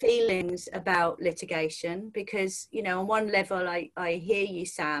feelings about litigation because, you know, on one level I hear you,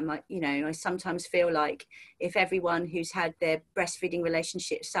 Sam. I sometimes feel like if everyone who's had their breastfeeding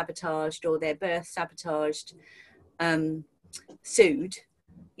relationship sabotaged or their birth sabotaged sued,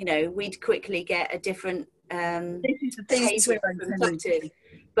 you know, we'd quickly get a different perspective.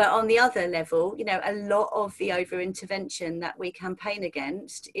 But on the other level, you know, a lot of the over-intervention that we campaign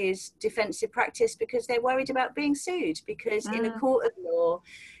against is defensive practice because they're worried about being sued. Because in a court of law,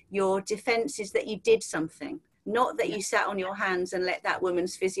 your defense is that you did something, not that you sat on your hands and let that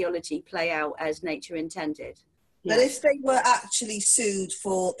woman's physiology play out as nature intended. But if they were actually sued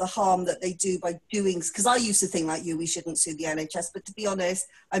for the harm that they do by doing, because I used to think like you, we shouldn't sue the NHS, but to be honest,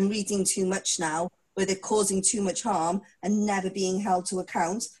 I'm reading too much now where they're causing too much harm and never being held to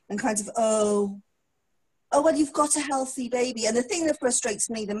account and kind of, oh, well, you've got a healthy baby. And the thing that frustrates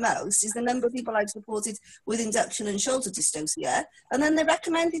me the most is the number of people I've supported with induction and shoulder dystocia, and then they're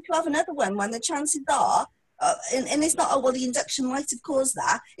recommended to have another one when the chances are, and it's not, oh, well, the induction might have caused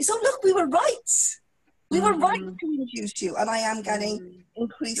that. It's, oh, look, we were right. We were right to induce you. And I am getting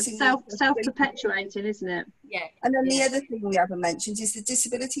increasingly... Self-perpetuating, isn't it? Yeah. And then the other thing we haven't mentioned is the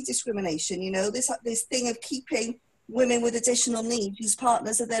disability discrimination. You know, this thing of keeping women with additional needs whose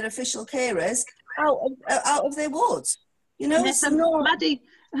partners are their official carers out of their wards. You know, yes, Maddie,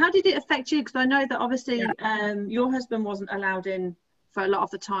 how did it affect you? Because I know that obviously your husband wasn't allowed in for a lot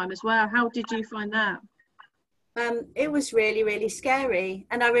of the time as well. How did you find that? It was really, really scary.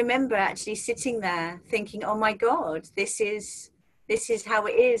 And I remember actually sitting there thinking, oh my God, this is how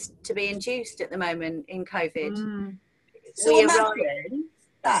it is to be induced at the moment in COVID. So imagine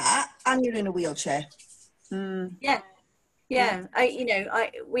that, and you're in a wheelchair. Yeah.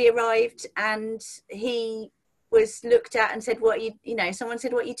 We arrived and he was looked at and said, someone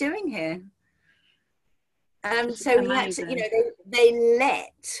said, what are you doing here? So he had to, they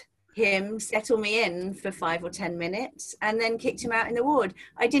let him settle me in for 5 or 10 minutes and then kicked him out in the ward.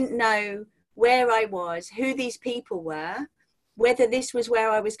 I didn't know where I was, who these people were, whether this was where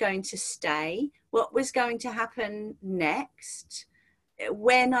I was going to stay, what was going to happen next,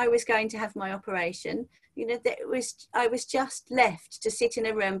 when I was going to have my operation. You know, I was just left to sit in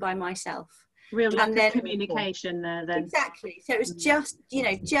a room by myself. Real lack of communication there then. Exactly. So it was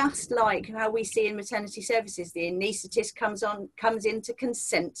just like how we see in maternity services, the anaesthetist comes in to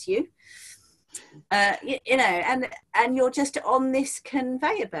consent you, and you're just on this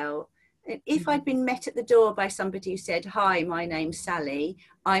conveyor belt. If I'd been met at the door by somebody who said, hi, my name's Sally,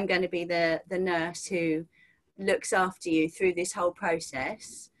 I'm going to be the nurse who looks after you through this whole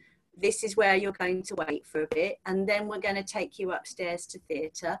process. This is where you're going to wait for a bit, and then we're going to take you upstairs to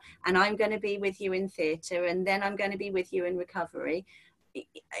theatre, and I'm going to be with you in theatre, and then I'm going to be with you in recovery. It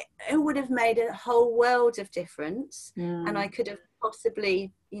would have made a whole world of difference, and I could have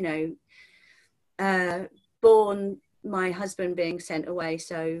possibly, borne my husband being sent away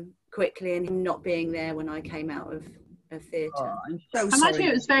so quickly and him not being there when I came out of theatre. Oh, I'm so sorry. I imagine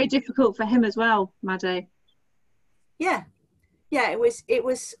it was very difficult for him as well, Maddie. Yeah. Yeah, it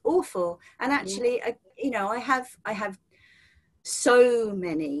was awful. And actually, I have so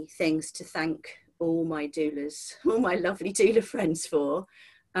many things to thank all my doulas, all my lovely doula friends for.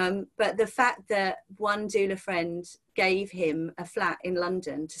 But the fact that one doula friend gave him a flat in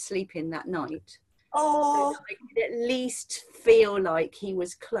London to sleep in that night, so I could at least feel like he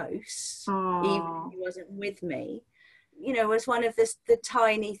was close, even if he wasn't with me, was one of the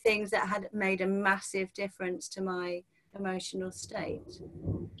tiny things that had made a massive difference to my emotional state.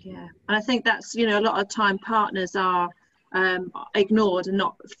 Yeah, and I think that's, a lot of time partners are ignored and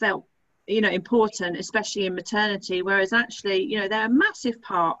not felt, important, especially in maternity, whereas actually, they're a massive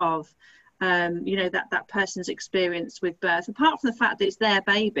part of that person's experience with birth, apart from the fact that it's their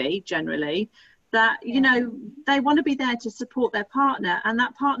baby generally, that they want to be there to support their partner, and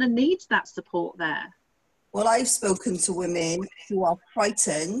that partner needs that support there. Well, I've spoken to women who are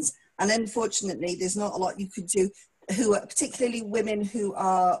frightened, and unfortunately there's not a lot you could do, who are particularly women who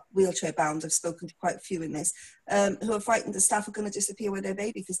are wheelchair bound. I've spoken to quite a few in this, who are frightened that staff are going to disappear with their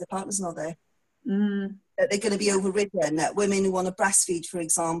baby because their partner's not there. That they're going to be overridden. That women who want to breastfeed, for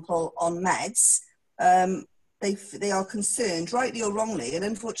example, on meds, they are concerned, rightly or wrongly, and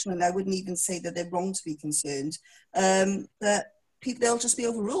unfortunately I wouldn't even say that they're wrong to be concerned, that they'll just be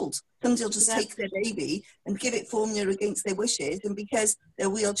overruled. Somebody will just take their baby and give it formula against their wishes, and because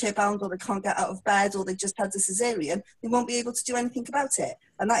they're wheelchair bound or they can't get out of bed or they just had a cesarean, they won't be able to do anything about it,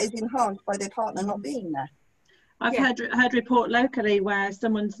 and that is enhanced by their partner not being there. I've heard report locally where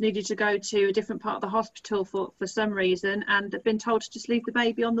someone's needed to go to a different part of the hospital for some reason, and they've been told to just leave the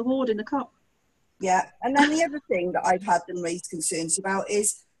baby on the ward in the cot. Yeah, and then the other thing that I've had them raise concerns about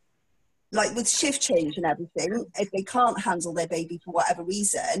is, like with shift change and everything, if they can't handle their baby for whatever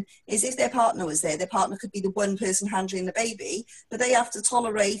reason, is if their partner was there, their partner could be the one person handling the baby, but they have to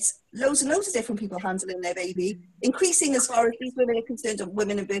tolerate loads and loads of different people handling their baby, increasing, as far as these women are concerned, of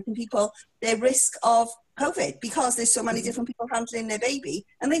women and birthing people, their risk of COVID, because there's so many different people handling their baby,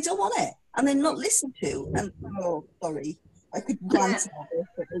 and they don't want it, and they're not listened to. And sorry, I could rant about this,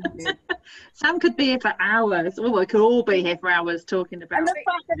 but they do. Sam could be here for hours. Oh, we could all be here for hours talking about it. And the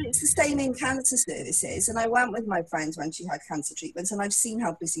fact that it's the same in cancer services, and I went with my friend when she had cancer treatments, and I've seen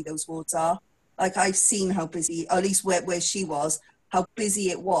how busy those wards are. Like, I've seen how busy, or at least where she was, how busy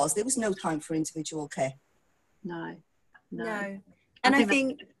it was. There was no time for individual care. No. And I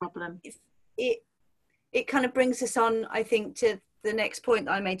think that's the problem. It kind of brings us on, I think, to the next point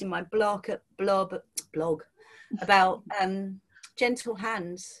that I made in my blog about gentle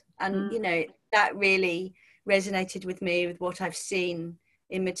hands. And, that really resonated with me, with what I've seen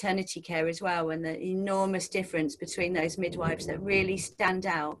in maternity care as well, and the enormous difference between those midwives that really stand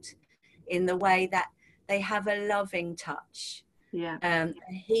out in the way that they have a loving touch, a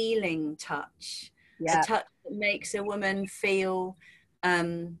healing touch, a touch that makes a woman feel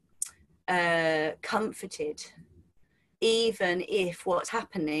comforted, even if what's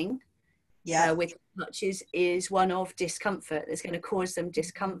happening with touches is one of discomfort that's going to cause them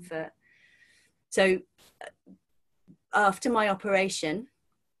discomfort. So after my operation,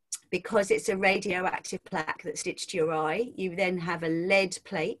 because it's a radioactive plaque that's stitched to your eye, you then have a lead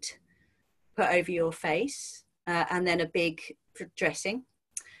plate put over your face, and then a big dressing.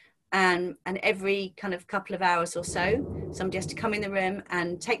 And every kind of couple of hours or so, somebody has to come in the room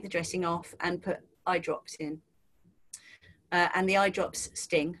and take the dressing off and put eye drops in. And the eye drops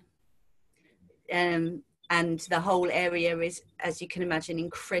sting. And the whole area is, as you can imagine,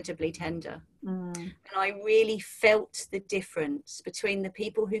 incredibly tender. And I really felt the difference between the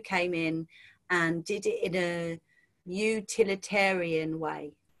people who came in and did it in a utilitarian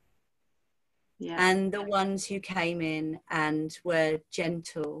way, and the ones who came in and were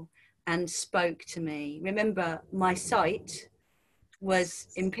gentle and spoke to me. Remember, my sight was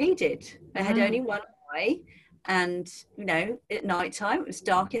impeded. I had only one eye, and at night time it was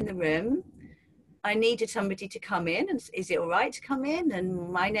dark in the room. I needed somebody to come in and, is it all right to come in?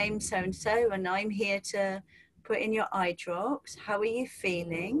 And my name's so-and-so, and I'm here to put in your eye drops. How are you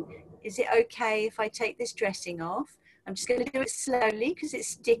feeling? Is it okay if I take this dressing off? I'm just going to do it slowly because it's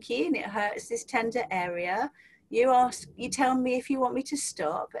sticky and it hurts this tender area. You tell me if you want me to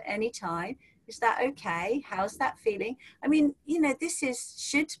stop at any time. Is that okay? How's that feeling? I mean, this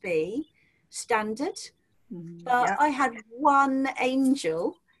should be standard, but I had one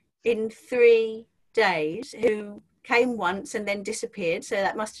angel in 3 days who came once and then disappeared, so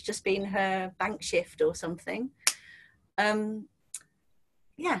that must have just been her bank shift or something. The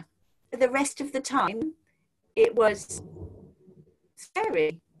rest of the time it was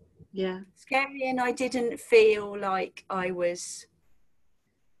scary, and I didn't feel like I was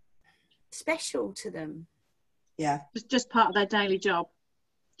special to them. Yeah. Just part of their daily job.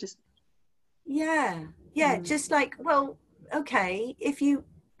 Just just like, well, okay, if you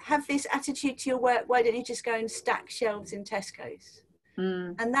have this attitude to your work, why don't you just go and stack shelves in Tesco's?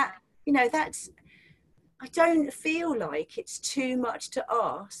 And that, you know, that's, I don't feel like it's too much to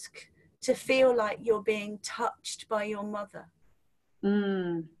ask to feel like you're being touched by your mother.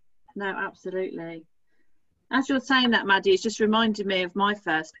 No, absolutely. As you're saying that, Maddie, it's just reminded me of my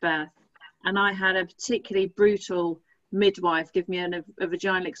first birth, and I had a particularly brutal midwife give me a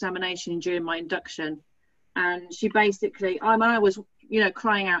vaginal examination during my induction, and she basically, I was, you know,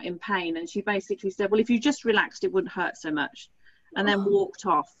 crying out in pain, and she basically said, well, if you just relaxed, it wouldn't hurt so much, and then walked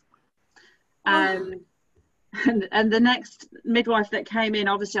off. And the next midwife that came in,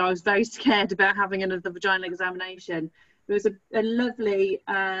 obviously I was very scared about having another vaginal examination. It was a lovely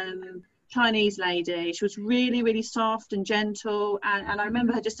Chinese lady. She was really, really soft and gentle, and I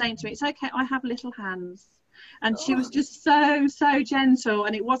remember her just saying to me, it's okay, I have little hands. And she was just so gentle,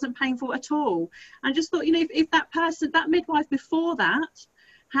 and it wasn't painful at all. I just thought, you know, if that person, that midwife before that,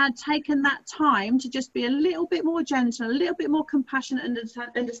 had taken that time to just be a little bit more gentle, a little bit more compassionate and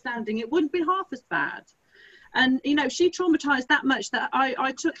understanding, it wouldn't be half as bad. And, you know, she traumatized that much that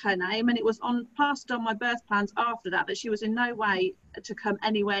I took her name, and it was plastered on my birth plans after that she was in no way to come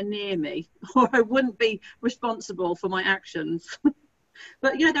anywhere near me, or I wouldn't be responsible for my actions.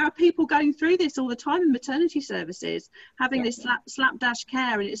 But, you know, there are people going through this all the time in maternity services, having this slapdash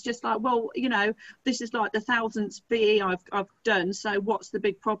care, and it's just like, well, you know, this is like the 1000th VE I've done, so what's the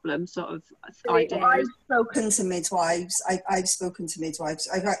big problem sort of idea. I've spoken to midwives. I've spoken to midwives.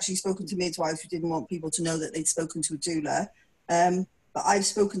 I've actually spoken to midwives who didn't want people to know that they'd spoken to a doula. But I've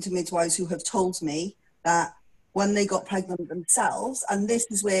spoken to midwives who have told me that when they got pregnant themselves, and this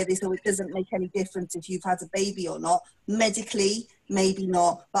is where they say it doesn't make any difference if you've had a baby or not, medically, maybe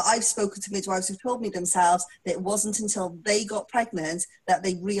not, but I've spoken to midwives who told me themselves that it wasn't until they got pregnant that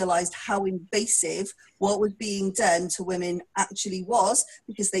they realised how invasive what was being done to women actually was,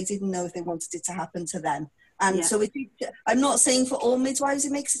 because they didn't know if they wanted it to happen to them. And so I'm not saying for all midwives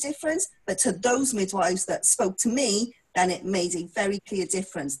it makes a difference, but to those midwives that spoke to me, then it made a very clear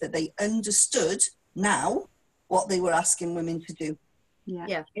difference that they understood now what they were asking women to do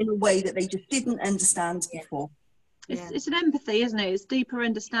in a way that they just didn't understand before. It's an empathy, isn't it? It's deeper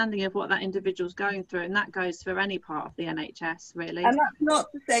understanding of what that individual's going through, and that goes for any part of the NHS, really. And that's not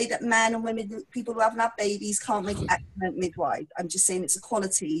to say that men and women, people who haven't had babies, can't make excellent midwives. I'm just saying it's a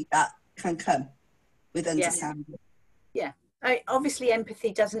quality that can come with understanding. Obviously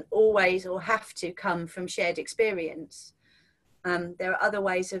empathy doesn't always or have to come from shared experience. There are other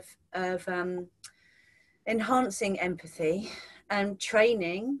ways of enhancing empathy, and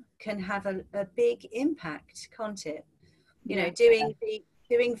training can have a big impact, can't it? You know, doing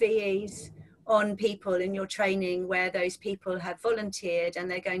VEs on people in your training where those people have volunteered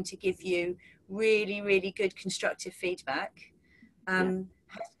and they're going to give you really, really good constructive feedback has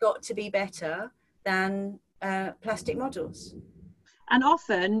got to be better than plastic models. And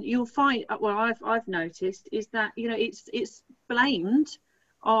often you'll find, well, I've noticed, is that, you know, it's blamed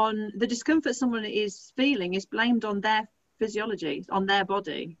on the discomfort someone is feeling, is blamed on their physiology, on their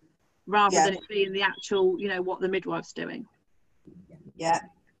body, rather than it being the actual, you know, what the midwife's doing.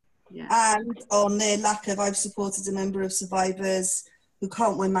 And on their lack of, I've supported a number of survivors who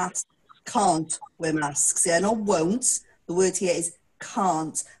can't wear masks, not won't, the word here is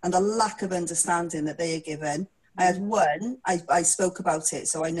can't, and the lack of understanding that they are given. I had one, I spoke about it,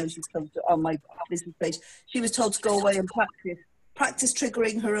 so I know she's come on my business page. She was told to go away and practice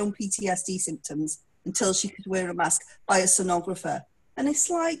triggering her own PTSD symptoms until she could wear a mask by a sonographer. And it's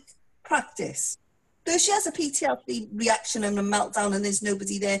like, practice. Though she has a PTSD reaction and a meltdown and there's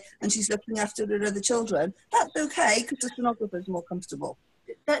nobody there and she's looking after her other children, that's okay because the sonographer is more comfortable.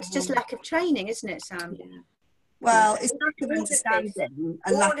 That's just lack of training, isn't it, Sam? Well, it's lack of understanding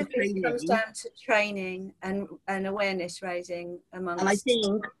and lack of training. All of this comes down to training and awareness raising amongst... And I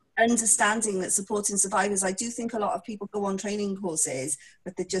think understanding that supporting survivors, I do think a lot of people go on training courses,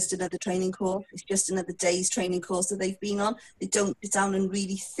 but they're just another training course. It's just another day's training course that they've been on. They don't sit down and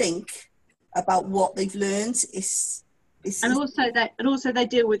really think about what they've learned. And also they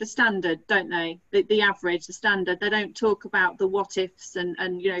deal with the standard, don't they? The average, the standard. They don't talk about the what ifs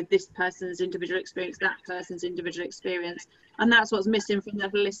and you know, this person's individual experience, that person's individual experience, and that's what's missing from the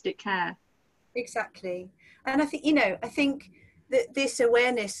holistic care. Exactly. And I think that this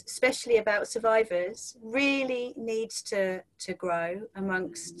awareness, especially about survivors, really needs to grow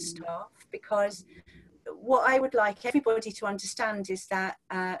amongst staff, because what I would like everybody to understand is that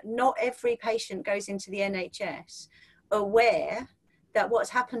not every patient goes into the NHS aware that what's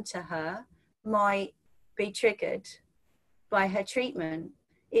happened to her might be triggered by her treatment.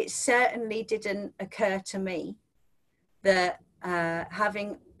 It certainly didn't occur to me that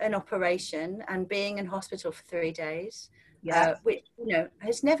having an operation and being in hospital for 3 days, which, you know,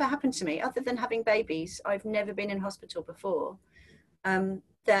 has never happened to me other than having babies. I've never been in hospital before.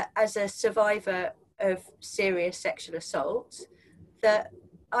 That as a survivor of serious sexual assault, that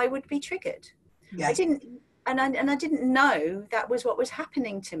I would be triggered. Yeah. I didn't know that was what was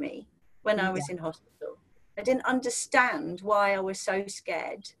happening to me when I was in hospital. I didn't understand why I was so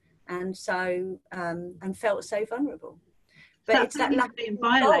scared and so and felt so vulnerable. But it's that lack of being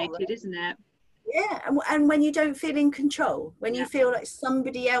control, violated, right? isn't it? Yeah, and when you don't feel in control, when you feel like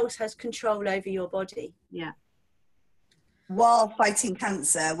somebody else has control over your body. Yeah. While fighting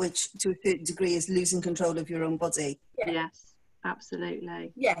cancer, which to a certain degree is losing control of your own body. Yeah. Yes,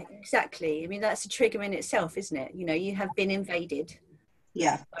 absolutely. Yeah, exactly. I mean, that's a trigger in itself, isn't it? You know, you have been invaded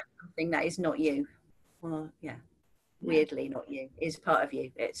Yeah. by something that is not you. Well, yeah, weirdly not you, is part of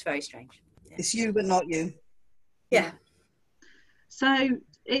you. It's very strange. Yeah. It's you, but not you. Yeah. So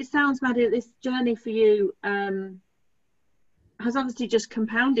it sounds, Maddie, that this journey for you has obviously just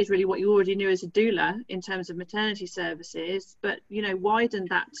compounded really what you already knew as a doula in terms of maternity services, but, you know, widened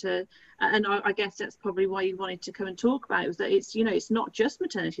that to, and I guess that's probably why you wanted to come and talk about it, was that it's, you know, it's not just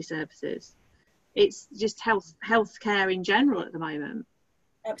maternity services, it's just healthcare in general at the moment.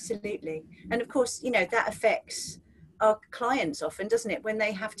 Absolutely. And of course, you know, that affects our clients often, doesn't it? When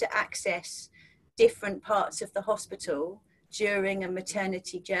they have to access different parts of the hospital during a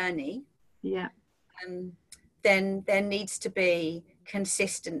maternity journey. Yeah. Then there needs to be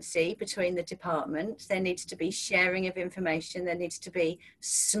consistency between the departments. There needs to be sharing of information. There needs to be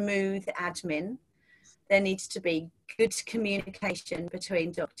smooth admin. There needs to be good communication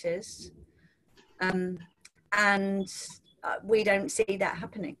between doctors. And we don't see that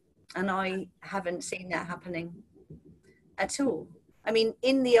happening. And I haven't seen that happening at all. I mean,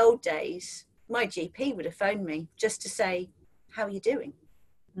 in the old days, my GP would have phoned me just to say, how are you doing?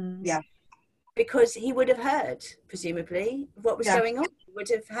 Yeah. Because he would have heard, presumably, what was going on. He would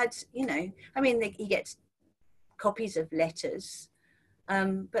have had, you know, I mean, he gets copies of letters,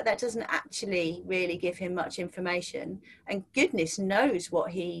 but that doesn't actually really give him much information. And goodness knows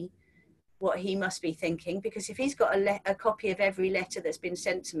what he must be thinking, because if he's got a copy of every letter that's been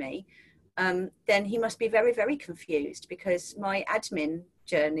sent to me, then he must be very, very confused, because my admin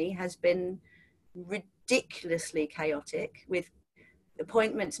journey has been ridiculously chaotic, with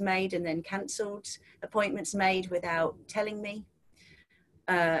appointments made and then cancelled, appointments made without telling me.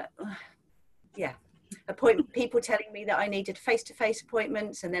 People telling me that I needed face-to-face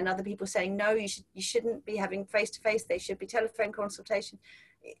appointments, and then other people saying, no, you shouldn't be having face-to-face, they should be telephone consultation.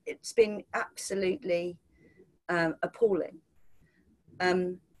 It's been absolutely appalling.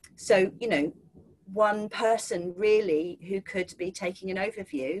 So, you know, one person really who could be taking an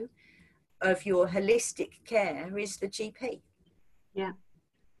overview of your holistic care is the GP. Yeah.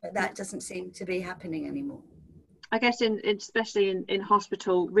 But that doesn't seem to be happening anymore. I guess especially in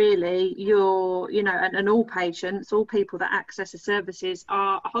hospital, really, you're, you know, and all patients, all people that access the services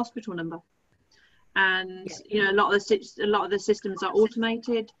are a hospital number. And, you know, a lot of the systems are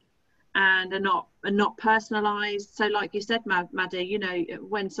automated and are not personalised. So like you said, Maddie, you know,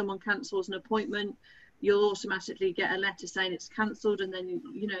 when someone cancels an appointment, you'll automatically get a letter saying it's cancelled, and then,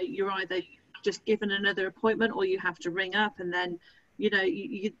 you know, you're either just given another appointment or you have to ring up, and then, you know,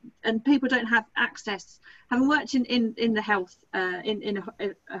 and people don't have access. Having worked in the health in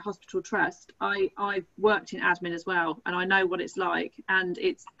a hospital trust, I've worked in admin as well, and I know what it's like. And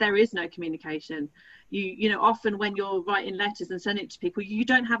there is no communication. You know, often when you're writing letters and sending it to people, you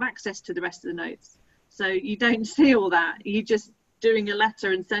don't have access to the rest of the notes, so you don't see all that. You just doing a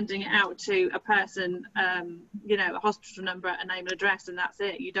letter and sending it out to a person, you know, a hospital number, a name and address, and that's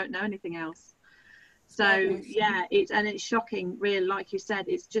it. You don't know anything else. So yeah, it's shocking, really. Like you said,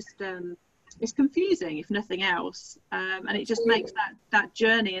 it's just it's confusing, if nothing else, and it just makes that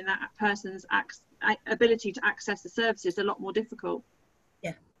journey and that person's ability to access the services a lot more difficult.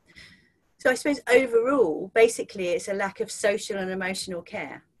 Yeah. So I suppose overall, basically, it's a lack of social and emotional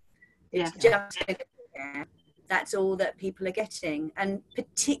care. It's just care. That's all that people are getting, and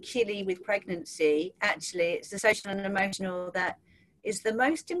particularly with pregnancy, actually, it's the social and emotional that is the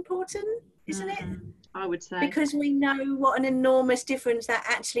most important, isn't it? I would say, because we know what an enormous difference that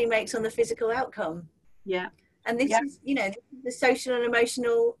actually makes on the physical outcome. Yeah. And this is, you know, the social and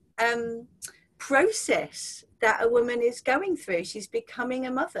emotional process that a woman is going through. She's becoming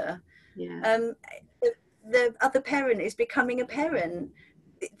a mother. Yeah. The other parent is becoming a parent.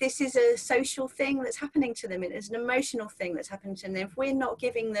 This is a social thing that's happening to them. It is an emotional thing that's happening to them. If we're not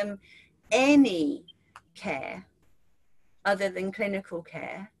giving them any care other than clinical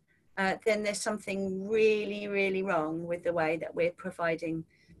care, then there's something really, really wrong with the way that we're providing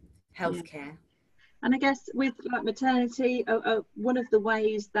healthcare. Yeah. And I guess with like maternity, one of the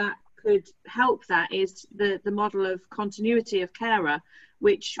ways that could help that is the model of continuity of carer,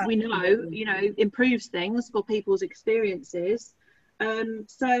 which we know, you know, improves things for people's experiences.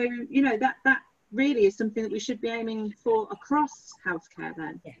 So, you know, that really is something that we should be aiming for across healthcare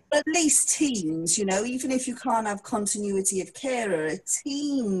then. Yeah. At least teams, you know, even if you can't have continuity of carer, a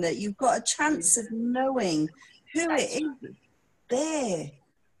team that you've got a chance of knowing who it is there.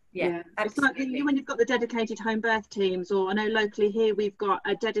 Yeah, it's like when you've got the dedicated home birth teams, or I know locally here we've got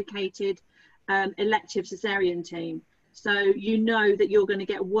a dedicated elective cesarean team. So you know that you're going to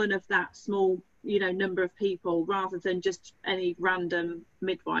get one of that small, you know, number of people rather than just any random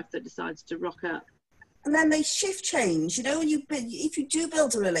midwife that decides to rock up. And then they shift change, you know, if you do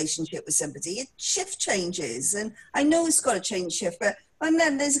build a relationship with somebody, it shift changes. And I know it's got to change shift, but and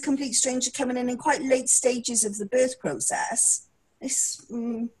then there's a complete stranger coming in quite late stages of the birth process.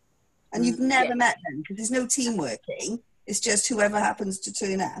 And you've never met them because there's no team working. It's just whoever happens to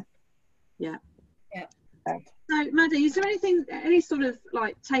turn up. Yeah. Yeah. So, Maddie, is there any sort of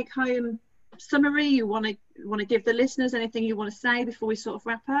like take home summary you want to give the listeners? Anything you want to say before we sort of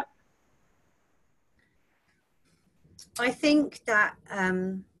wrap up? I think that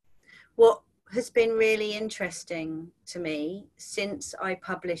what has been really interesting to me since I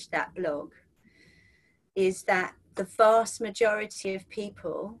published that blog is that the vast majority of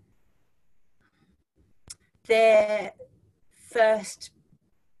people, their first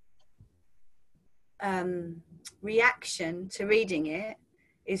reaction to reading it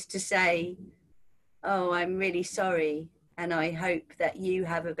is to say, oh, I'm really sorry, and I hope that you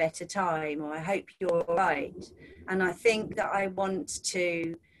have a better time, or I hope you're all right. And I think that I want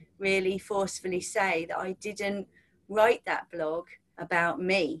to really forcefully say that I didn't write that blog about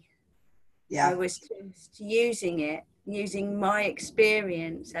me. Yeah. I was just using my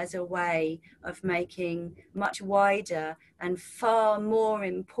experience as a way of making much wider and far more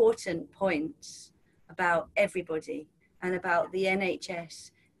important points about everybody and about the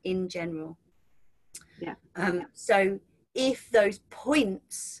NHS in general. Yeah. So if those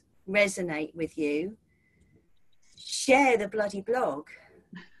points resonate with you, share the bloody blog.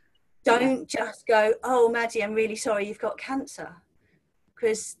 Don't just go, oh, Maddie, I'm really sorry you've got cancer,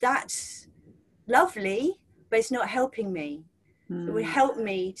 because that's lovely, but it's not helping me. It would help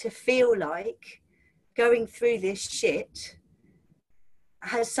me to feel like going through this shit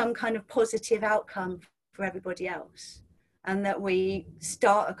has some kind of positive outcome for everybody else, and that we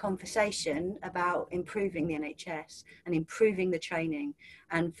start a conversation about improving the NHS and improving the training,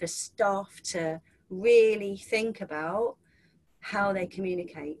 and for staff to really think about how they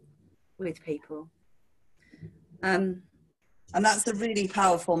communicate with people. And that's a really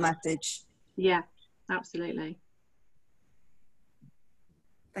powerful message. Yeah, absolutely.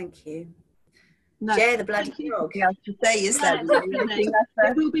 Thank you. No, share the bloody blog. It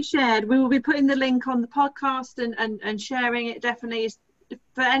will be shared. We will be putting the link on the podcast and sharing it. Definitely,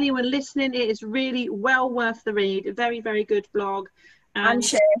 for anyone listening, it is really well worth the read. A very, very good blog. And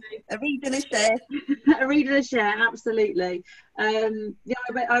share. A read and a share. A read and a share, absolutely. Yeah,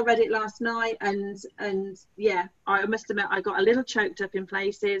 I read it last night, and yeah, I must admit I got a little choked up in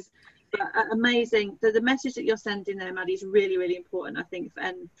places. But amazing. The message that you're sending there, Maddie, is really, really important, I think,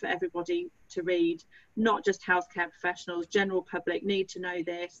 for everybody to read. Not just healthcare professionals, general public need to know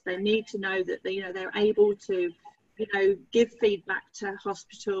this. They need to know that they're able to, give feedback to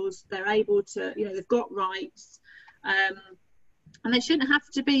hospitals. They're able to, they've got rights, and they shouldn't have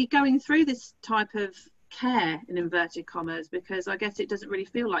to be going through this type of care in inverted commas, because I guess it doesn't really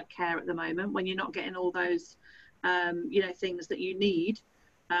feel like care at the moment when you're not getting all those, things that you need.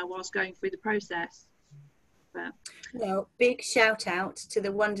 Whilst going through the process. Well, big shout out to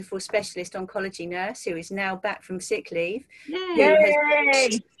the wonderful specialist oncology nurse who is now back from sick leave.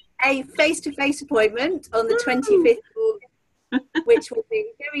 Yay! A face-to-face appointment on the 25th of August, which will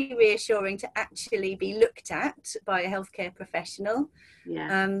be very reassuring to actually be looked at by a healthcare professional.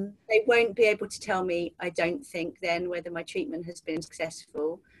 Yeah. They won't be able to tell me, I don't think, then whether my treatment has been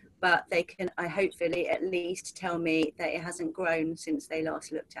successful. But they can, hopefully, at least tell me that it hasn't grown since they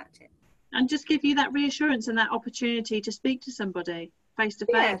last looked at it. And just give you that reassurance and that opportunity to speak to somebody face to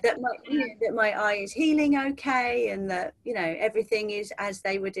face. Yeah, that my eye is healing okay, and that, everything is as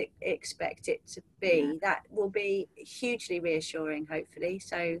they would expect it to be. Yeah. That will be hugely reassuring, hopefully.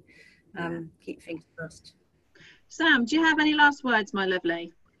 So keep fingers crossed. Sam, do you have any last words, my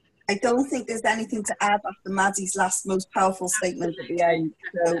lovely? I don't think there's anything to add after Maddie's last most powerful statement at the end.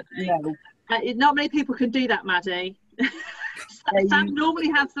 So, no. Not many people can do that, Maddie. Sam normally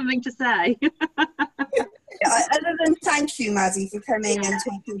has something to say. Other than thank you, Maddie, for coming and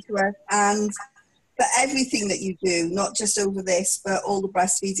talking to us, and for everything that you do, not just over this, but all the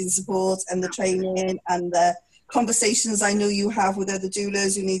breastfeeding support and the training and the conversations I know you have with other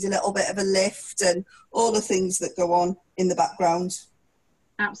doulas who need a little bit of a lift, and all the things that go on in the background.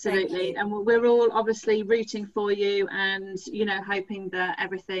 Absolutely, and we're all obviously rooting for you, and hoping that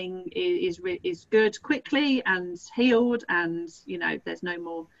everything is good quickly and healed, and there's no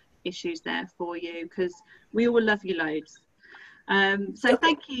more issues there for you, because we all love you loads. So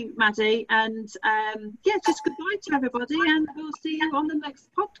thank you, Maddie, and just goodbye to everybody, and we'll see you on the next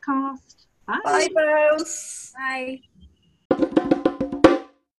podcast. Bye. Bye both. Bye.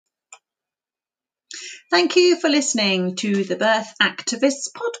 Thank you for listening to the Birth Activists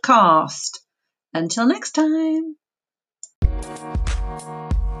podcast. Until next time.